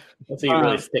 So you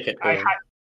really stick it.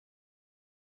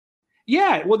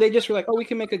 Yeah, well, they just were like, oh, we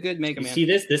can make a good Mega Man. See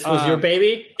this? This was your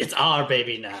baby. It's our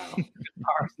baby now.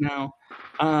 Ours now.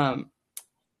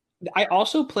 I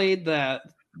also played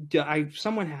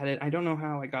someone had it. I don't know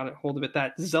how I got a hold of it.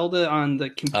 That Zelda on the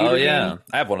computer. Oh yeah, game.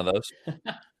 I have one of those.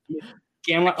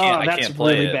 Gamma. I that's can't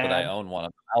play really it, bad. But I own one. I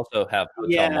also have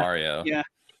Hotel Mario. Yeah.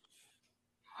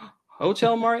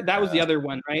 Hotel Mario. That was the other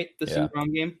one, right? The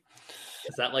Sim-ROM game.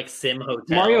 Is that like Sim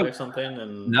Hotel or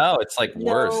something? No, it's like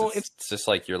worse. It's just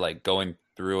like you're like going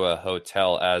through a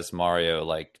hotel as Mario,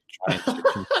 like trying to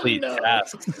complete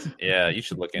tasks. Yeah, you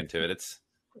should look into it. It's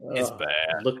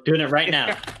bad. Doing it right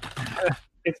now.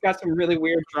 It's got some really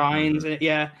weird drawings. And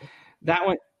that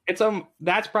one.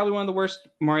 That's probably one of the worst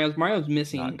Mario's. Mario's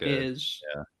Missing is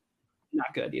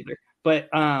not good either. But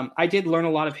I did learn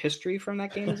a lot of history from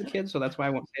that game as a kid, so that's why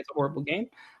I won't say it's a horrible game.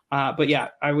 But yeah,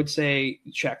 I would say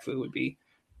Shaq Fu would be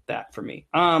that for me.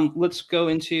 Let's go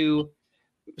into,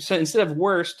 so instead of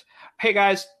worst, hey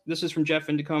guys, this is from Jeff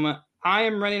in Tacoma. I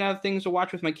am running out of things to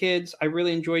watch with my kids. I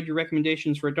really enjoyed your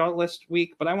recommendations for Adult List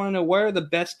Week, but I want to know, what are the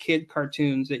best kid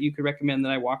cartoons that you could recommend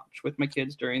that I watch with my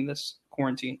kids during this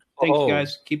quarantine? Thank you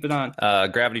guys. Keep it on.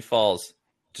 Gravity Falls,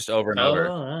 just over and over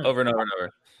and over and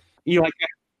over. You like that?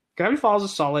 Gravity Falls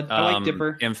is solid. I like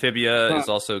Dipper. Amphibia is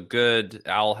also good.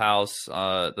 Owl House.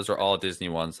 Those are all Disney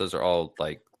ones. Those are all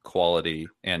like quality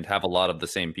and have a lot of the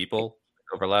same people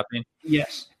overlapping.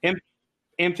 Yes.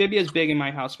 Amphibia is big in my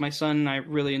house. My son and I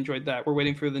really enjoyed that. We're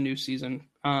waiting for the new season.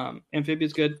 Amphibia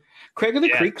is good. Craig of the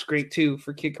Creek's great too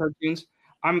for kid cartoons.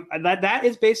 That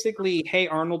is basically Hey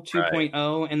Arnold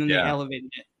 2.0, and then they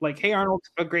elevated it. Like Hey Arnold's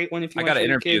a great one if you want to. I got to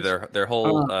interview their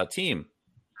whole team.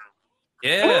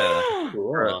 Yeah.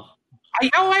 Cool.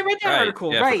 I read that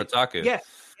article. Yeah, right. For Kotaku. Yes.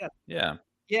 Yeah.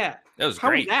 Yeah. That was How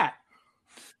great. was that?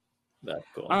 That's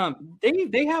cool.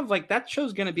 They have like that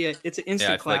show's gonna be it's an instant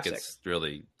Yeah, I feel classic. like it's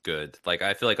really good. Like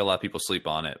I feel like a lot of people sleep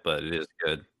on it, but it is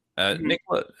good. Mhm.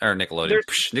 Nickelodeon.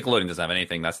 There's- Nickelodeon doesn't have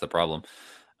anything. That's the problem.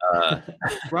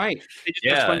 Right. They just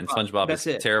have Yeah, and SpongeBob That's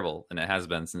is it. terrible, and it has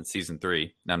been since season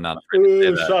 3. And I'm not afraid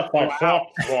to say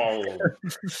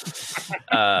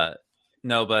that.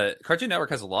 No, but Cartoon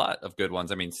Network has a lot of good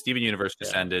ones. I mean, Steven Universe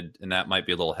just ended, and that might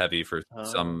be a little heavy for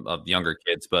some of younger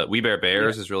kids. But We Bare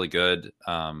Bears is really good.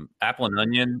 Apple and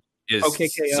Onion is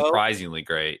OKKO. surprisingly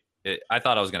great. I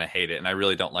thought I was going to hate it, and I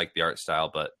really don't like the art style.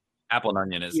 But Apple and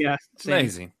Onion is same.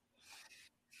 amazing.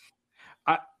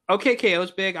 OKKO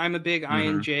is big. I'm a big Mhm.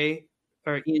 Ian J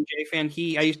fan.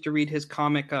 I used to read his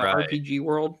comic RPG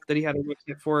World that he had a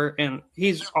website for, and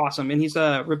he's awesome. And he's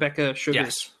Rebecca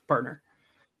Sugar's partner.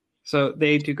 So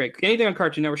they do great. Anything on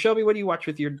Cartoon Network? Shelby, what do you watch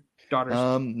with your daughters?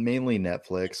 Mainly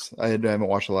Netflix. I haven't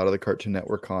watched a lot of the Cartoon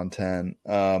Network content.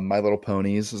 My Little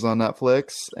Ponies is on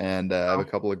Netflix, and I have a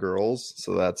couple of girls.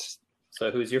 So that's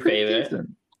So who's your favorite?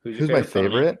 decent. Who's Who's my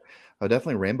favorite? Oh,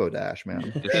 definitely Rainbow Dash,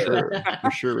 man.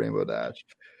 For sure, Rainbow Dash.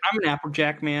 I'm an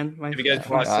Applejack man. Have you guys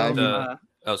watched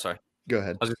oh, sorry. Go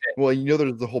ahead. I was gonna say, Well,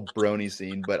 there's the whole brony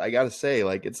scene, but I gotta say,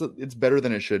 like, it's better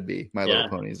than it should be. My Little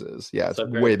Ponies is, it's So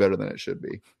great. way better than it should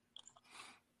be.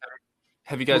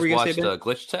 have you guys were you gonna watched say, Ben?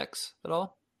 Glitch Techs at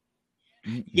all?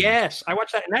 Yes, I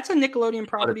watched that, and that's a Nickelodeon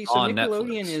property. So on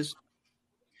Nickelodeon Netflix. is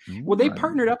they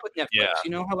partnered up with Netflix. Yeah. You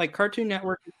know how like Cartoon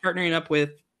Network is partnering up with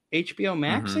HBO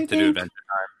Max, I To do think, Adventure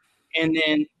Time. and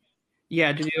then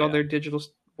to do all their digital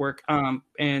work.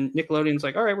 And Nickelodeon's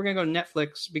like, all right, we're gonna go to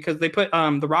Netflix because they put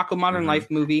the Rocco Modern Life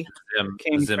movie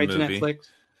came Zim right movie. to Netflix.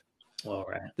 All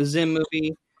right. The Zim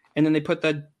movie, and then they put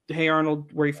the Hey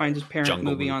Arnold where he finds his parent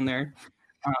Jungle movie movie. on there.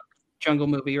 Jungle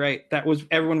movie, right? That was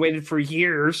everyone waited for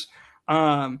years.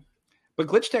 But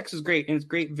Glitch Techs is great, and it's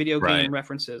great video game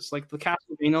references, like the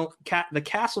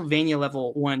Castlevania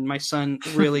level one. My son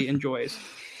really enjoys.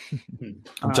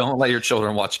 Don't let your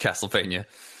children watch Castlevania.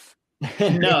 Not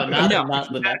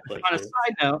the Netflix. On a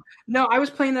side note, no, I was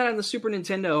playing that on the Super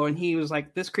Nintendo, and he was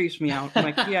like, "This creeps me out." I'm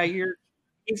like, "Yeah, you're."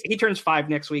 He turns 5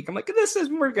 next week. I'm like,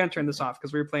 we're gonna turn this off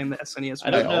because we were playing the SNES.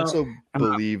 I don't know. also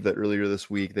believe that earlier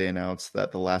this week they announced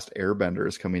that The Last Airbender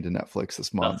is coming to Netflix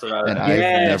this month, That's right. and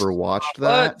Yes. I've never watched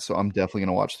that, so I'm definitely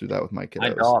gonna watch through that with my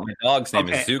kiddos. My dog's name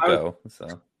is Okay, Zuko. So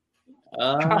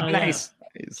Nice.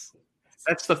 Nice.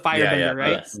 That's the Firebender,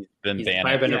 right? Yes. he's been He's banished.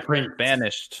 Firebender Prince.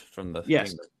 Banished from the Yes.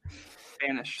 kingdom.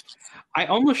 Vanished. I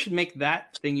almost should make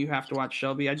that thing you have to watch,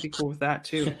 Shelby. I'd be cool with that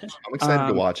too. I'm excited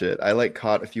to watch it. I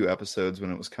caught a few episodes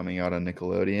when it was coming out on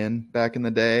Nickelodeon back in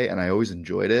the day, and I always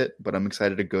enjoyed it. But I'm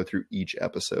excited to go through each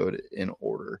episode in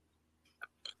order.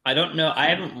 I don't know. I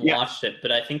haven't watched it,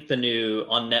 but I think the new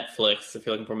on Netflix. If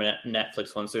you're looking for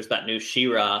Netflix ones, there's that new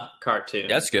She-Ra cartoon.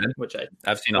 That's good. Which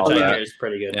I've seen all I that. hear is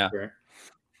pretty good. Yeah. For-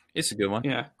 It's a good one.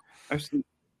 Yeah, I've seen.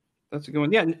 That's a good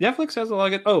one. Yeah, Netflix has a lot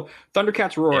of good. Oh,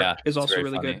 Thundercats Roar Yeah, is it's also very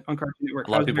really funny. good on Cartoon Network.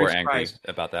 A lot I of was people were very angry surprised.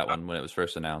 about that one when it was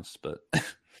first announced, but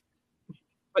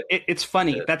But it's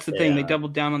funny. That's the thing. They Yeah.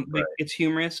 doubled down on like, it's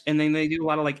humorous, and then they do a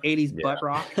lot of like 80s butt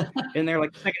rock. And they're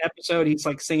like, second episode, he's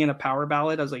like singing a power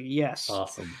ballad. I was like, yes.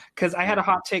 Awesome. Because I had a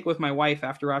hot take with my wife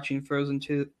after watching Frozen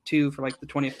 2 for like the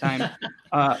 20th time.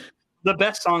 The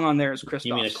best song on there is Kristoff's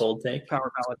You mean a cold take?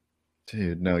 power ballad.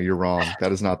 Dude, no, you're wrong.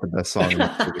 That is not the best song. In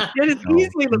the movie. It is No,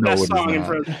 easily the no, best it is song in not.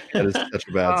 Frozen. That is such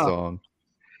a bad Oh. song.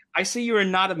 I see you are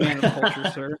not a man of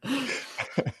culture, sir.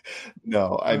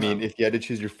 No, I mean, if you had to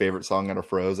choose your favorite song out of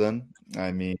Frozen,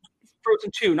 I mean,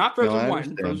 Frozen 2, not Frozen no, I 1.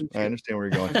 understand. Frozen 2. I understand where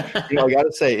you're going. I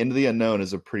gotta say, "Into the Unknown"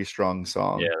 is a pretty strong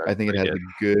song. Yeah, I think it has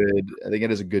pretty I think it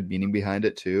has a good meaning behind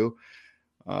it too.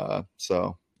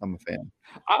 So I'm a fan.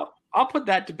 I'll put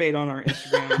that debate on our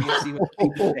Instagram and we'll see what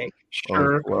people say.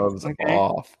 Sure. Oh, gloves Okay.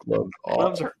 off. Gloves off.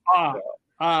 Gloves are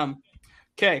off.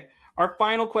 Okay. Our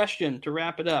final question to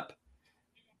wrap it up.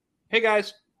 Hey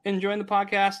guys, enjoying the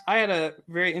podcast? I had a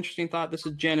very interesting thought. This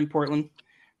is Jen in Portland.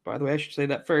 By the way, I should say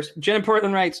that first. Jen in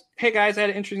Portland writes, hey guys, I had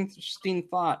an interesting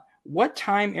thought. What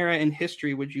time era in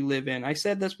history would you live in? I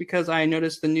said this because I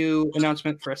noticed the new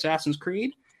announcement for Assassin's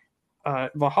Creed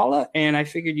Valhalla, and I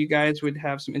figured you guys would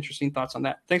have some interesting thoughts on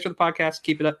that. Thanks for the podcast.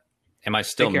 Keep it up. am I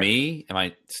still Take care. me? Am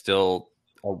I still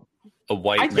a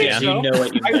white I think man? so. You know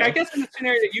what you know. I guess in the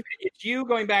scenario that it's you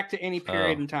going back to any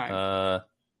period in time.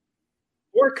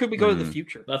 Or could we go to the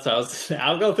future? That's how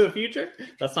I'll go to the future.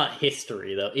 That's not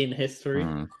history though. In history.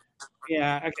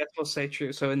 Yeah, I guess we'll say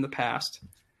true. So in the past.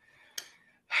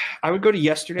 I would go to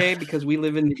yesterday because we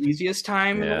live in the easiest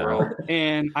time in the world,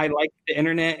 and I like the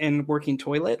internet and working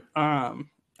toilet. I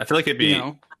feel like it'd be.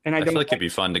 and I I don't feel like it'd be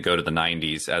fun to go to the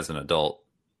 '90s as an adult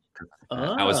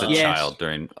I was a child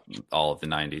during all of the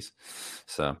 90s.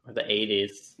 So Or the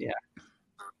 80s.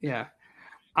 Yeah.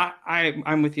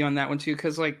 I'm with you on that one too,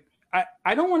 because like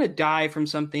I don't want to die from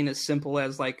something as simple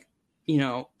as like,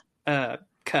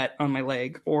 cut on my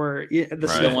leg or You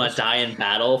don't want to die in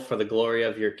battle for the glory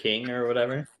of your king or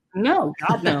whatever. No,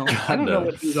 God no. I don't no. know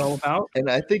what he's all about. And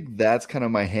I think that's kind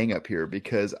of my hang up here,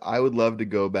 because I would love to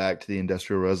go back to the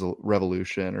Industrial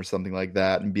Revolution or something like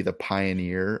that and be the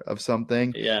pioneer of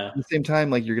something. Yeah. At the same time,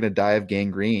 like, you're going to die of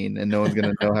gangrene and no one's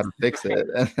going to know how to fix it.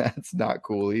 And that's not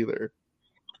cool either.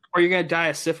 Or you're going to die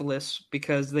of syphilis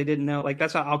because they didn't know. Like,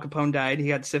 that's how Al Capone died. He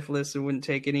had syphilis and wouldn't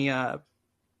take any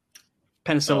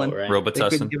penicillin. Oh, right.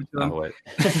 Robitussin. give it to him. Oh, wait.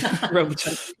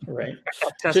 Robitussin. Right.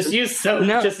 Tessin. Just use soap.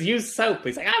 No. Just use soap.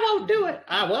 He's like, I won't do it.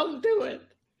 I won't do it.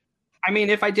 I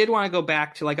mean, if I did want to go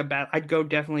back to like I'd go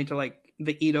definitely to like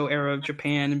the Edo era of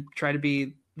Japan and try to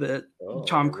be the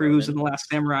Tom Cruise in The Last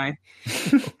Samurai.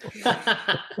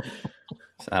 I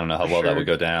don't know how well that would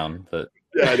go down, but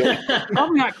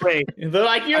Probably not great. They're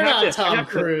like, you're not Tom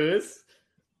Cruise.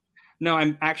 No,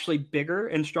 I'm actually bigger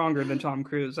and stronger than Tom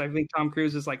Cruise. I think Tom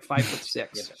Cruise is like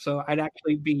 5'6", so I'd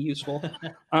actually be useful.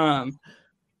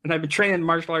 And I've been training in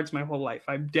martial arts my whole life.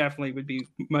 I definitely would be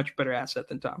much better asset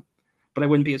than Tom, but I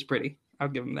wouldn't be as pretty. I'll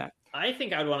give him that. I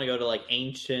think I'd want to go to like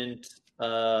ancient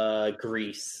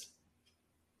Greece,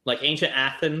 like ancient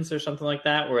Athens or something like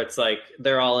that, where it's like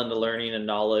they're all into learning and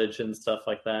knowledge and stuff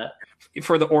like that.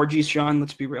 For the orgies, Sean,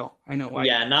 let's be real. I know why.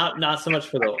 Yeah, not so much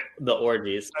for the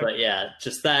orgies, but yeah,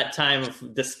 just that time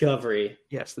of discovery.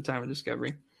 Yes, the time of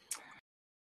discovery.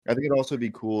 I think it'd also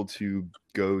be cool to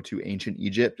go to ancient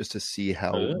Egypt just to see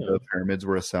how the pyramids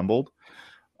were assembled.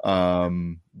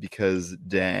 Because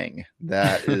dang,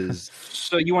 that is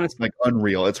So you want to like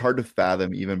unreal. It's hard to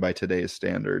fathom even by today's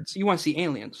standards. You want to see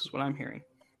aliens, is what I'm hearing.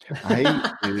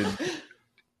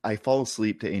 I fall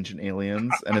asleep to Ancient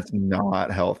Aliens, and it's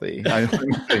not healthy. I tell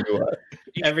you what.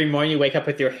 Every morning you wake up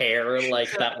with your hair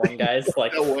like that one guy's.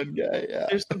 Like That one guy, yeah.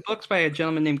 There's some books by a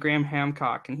gentleman named Graham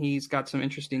Hancock, and he's got some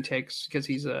interesting takes because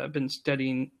he's been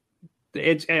studying.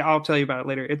 I'll tell you about it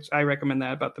later. I recommend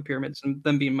that about the pyramids and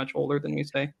them being much older than we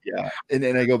say. Yeah, and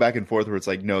I go back and forth where it's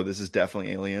like, no, this is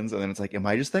definitely aliens, and then it's like, am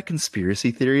I just that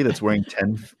conspiracy theory that's wearing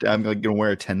I'm like gonna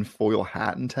wear a tinfoil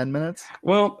hat in 10 minutes?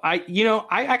 Well, I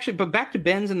actually, but back to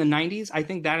Ben's in the 90s, I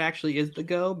think that actually is the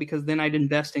go, because then I'd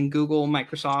invest in Google,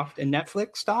 Microsoft, and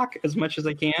Netflix stock as much as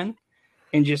I can,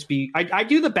 and just be. I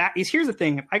do the back. Here's the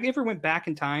thing: if I ever went back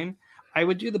in time, I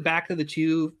would do the Back to the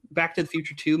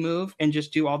Future 2 move and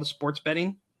just do all the sports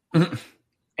betting and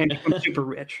become super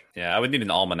rich. Yeah, I would need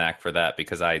an almanac for that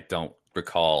because I don't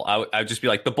recall. I would just be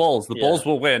like, the Bulls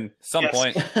will win some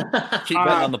point. Keep betting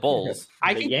on the Bulls.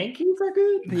 The Yankees are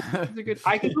good. The Yankees are good.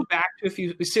 I could go back to a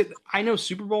few. I know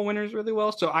Super Bowl winners really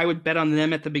well, so I would bet on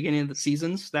them at the beginning of the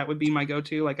seasons. That would be my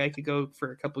go-to. Like I could go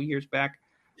for a couple years back.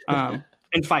 And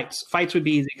fights would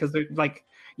be easy because they're like,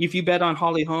 if you bet on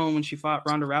Holly Holm when she fought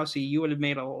Ronda Rousey, you would have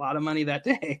made a lot of money that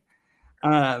day.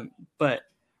 But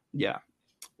yeah.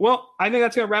 Well, I think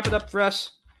that's going to wrap it up for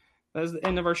us. That's the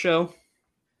end of our show.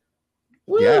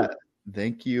 Woo! Yeah.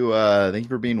 Thank you. Thank you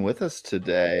for being with us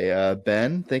today.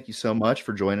 Ben, thank you so much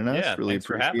for joining us. Yeah, really thanks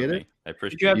for appreciate having it. me. I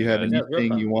appreciate Do You have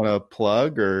anything you want to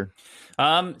plug or?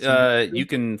 You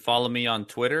can follow me on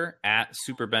Twitter at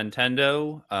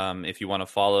SuperBentendo. If you want to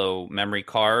follow Memory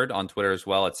Card on Twitter as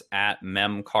well, it's at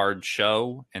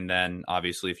MemCardShow. And then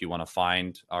obviously, if you want to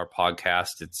find our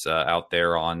podcast, it's out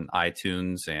there on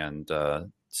iTunes and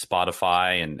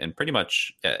Spotify and pretty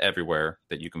much everywhere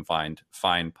that you can find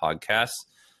podcasts.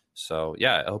 So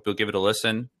yeah, I hope you'll give it a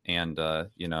listen and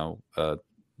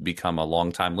become a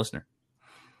longtime listener.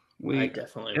 I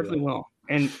definitely will.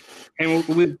 And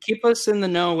we'll keep us in the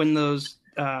know when those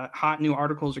hot new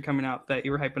articles are coming out that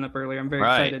you were hyping up earlier. I'm very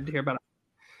excited to hear about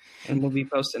it. And we'll be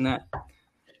posting that.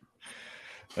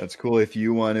 That's cool. If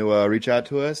you want to reach out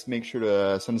to us, make sure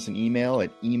to send us an email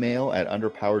at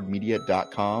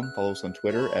underpoweredmedia.com. Follow us on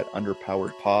Twitter at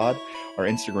underpoweredpod. Our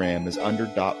Instagram is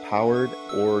under.powered,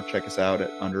 or check us out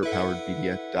at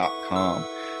underpoweredmedia.com.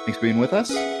 Thanks for being with us.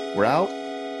 We're out.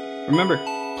 Remember,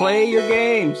 play your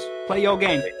games. Play your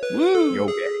game. Woo! Yo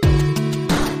game.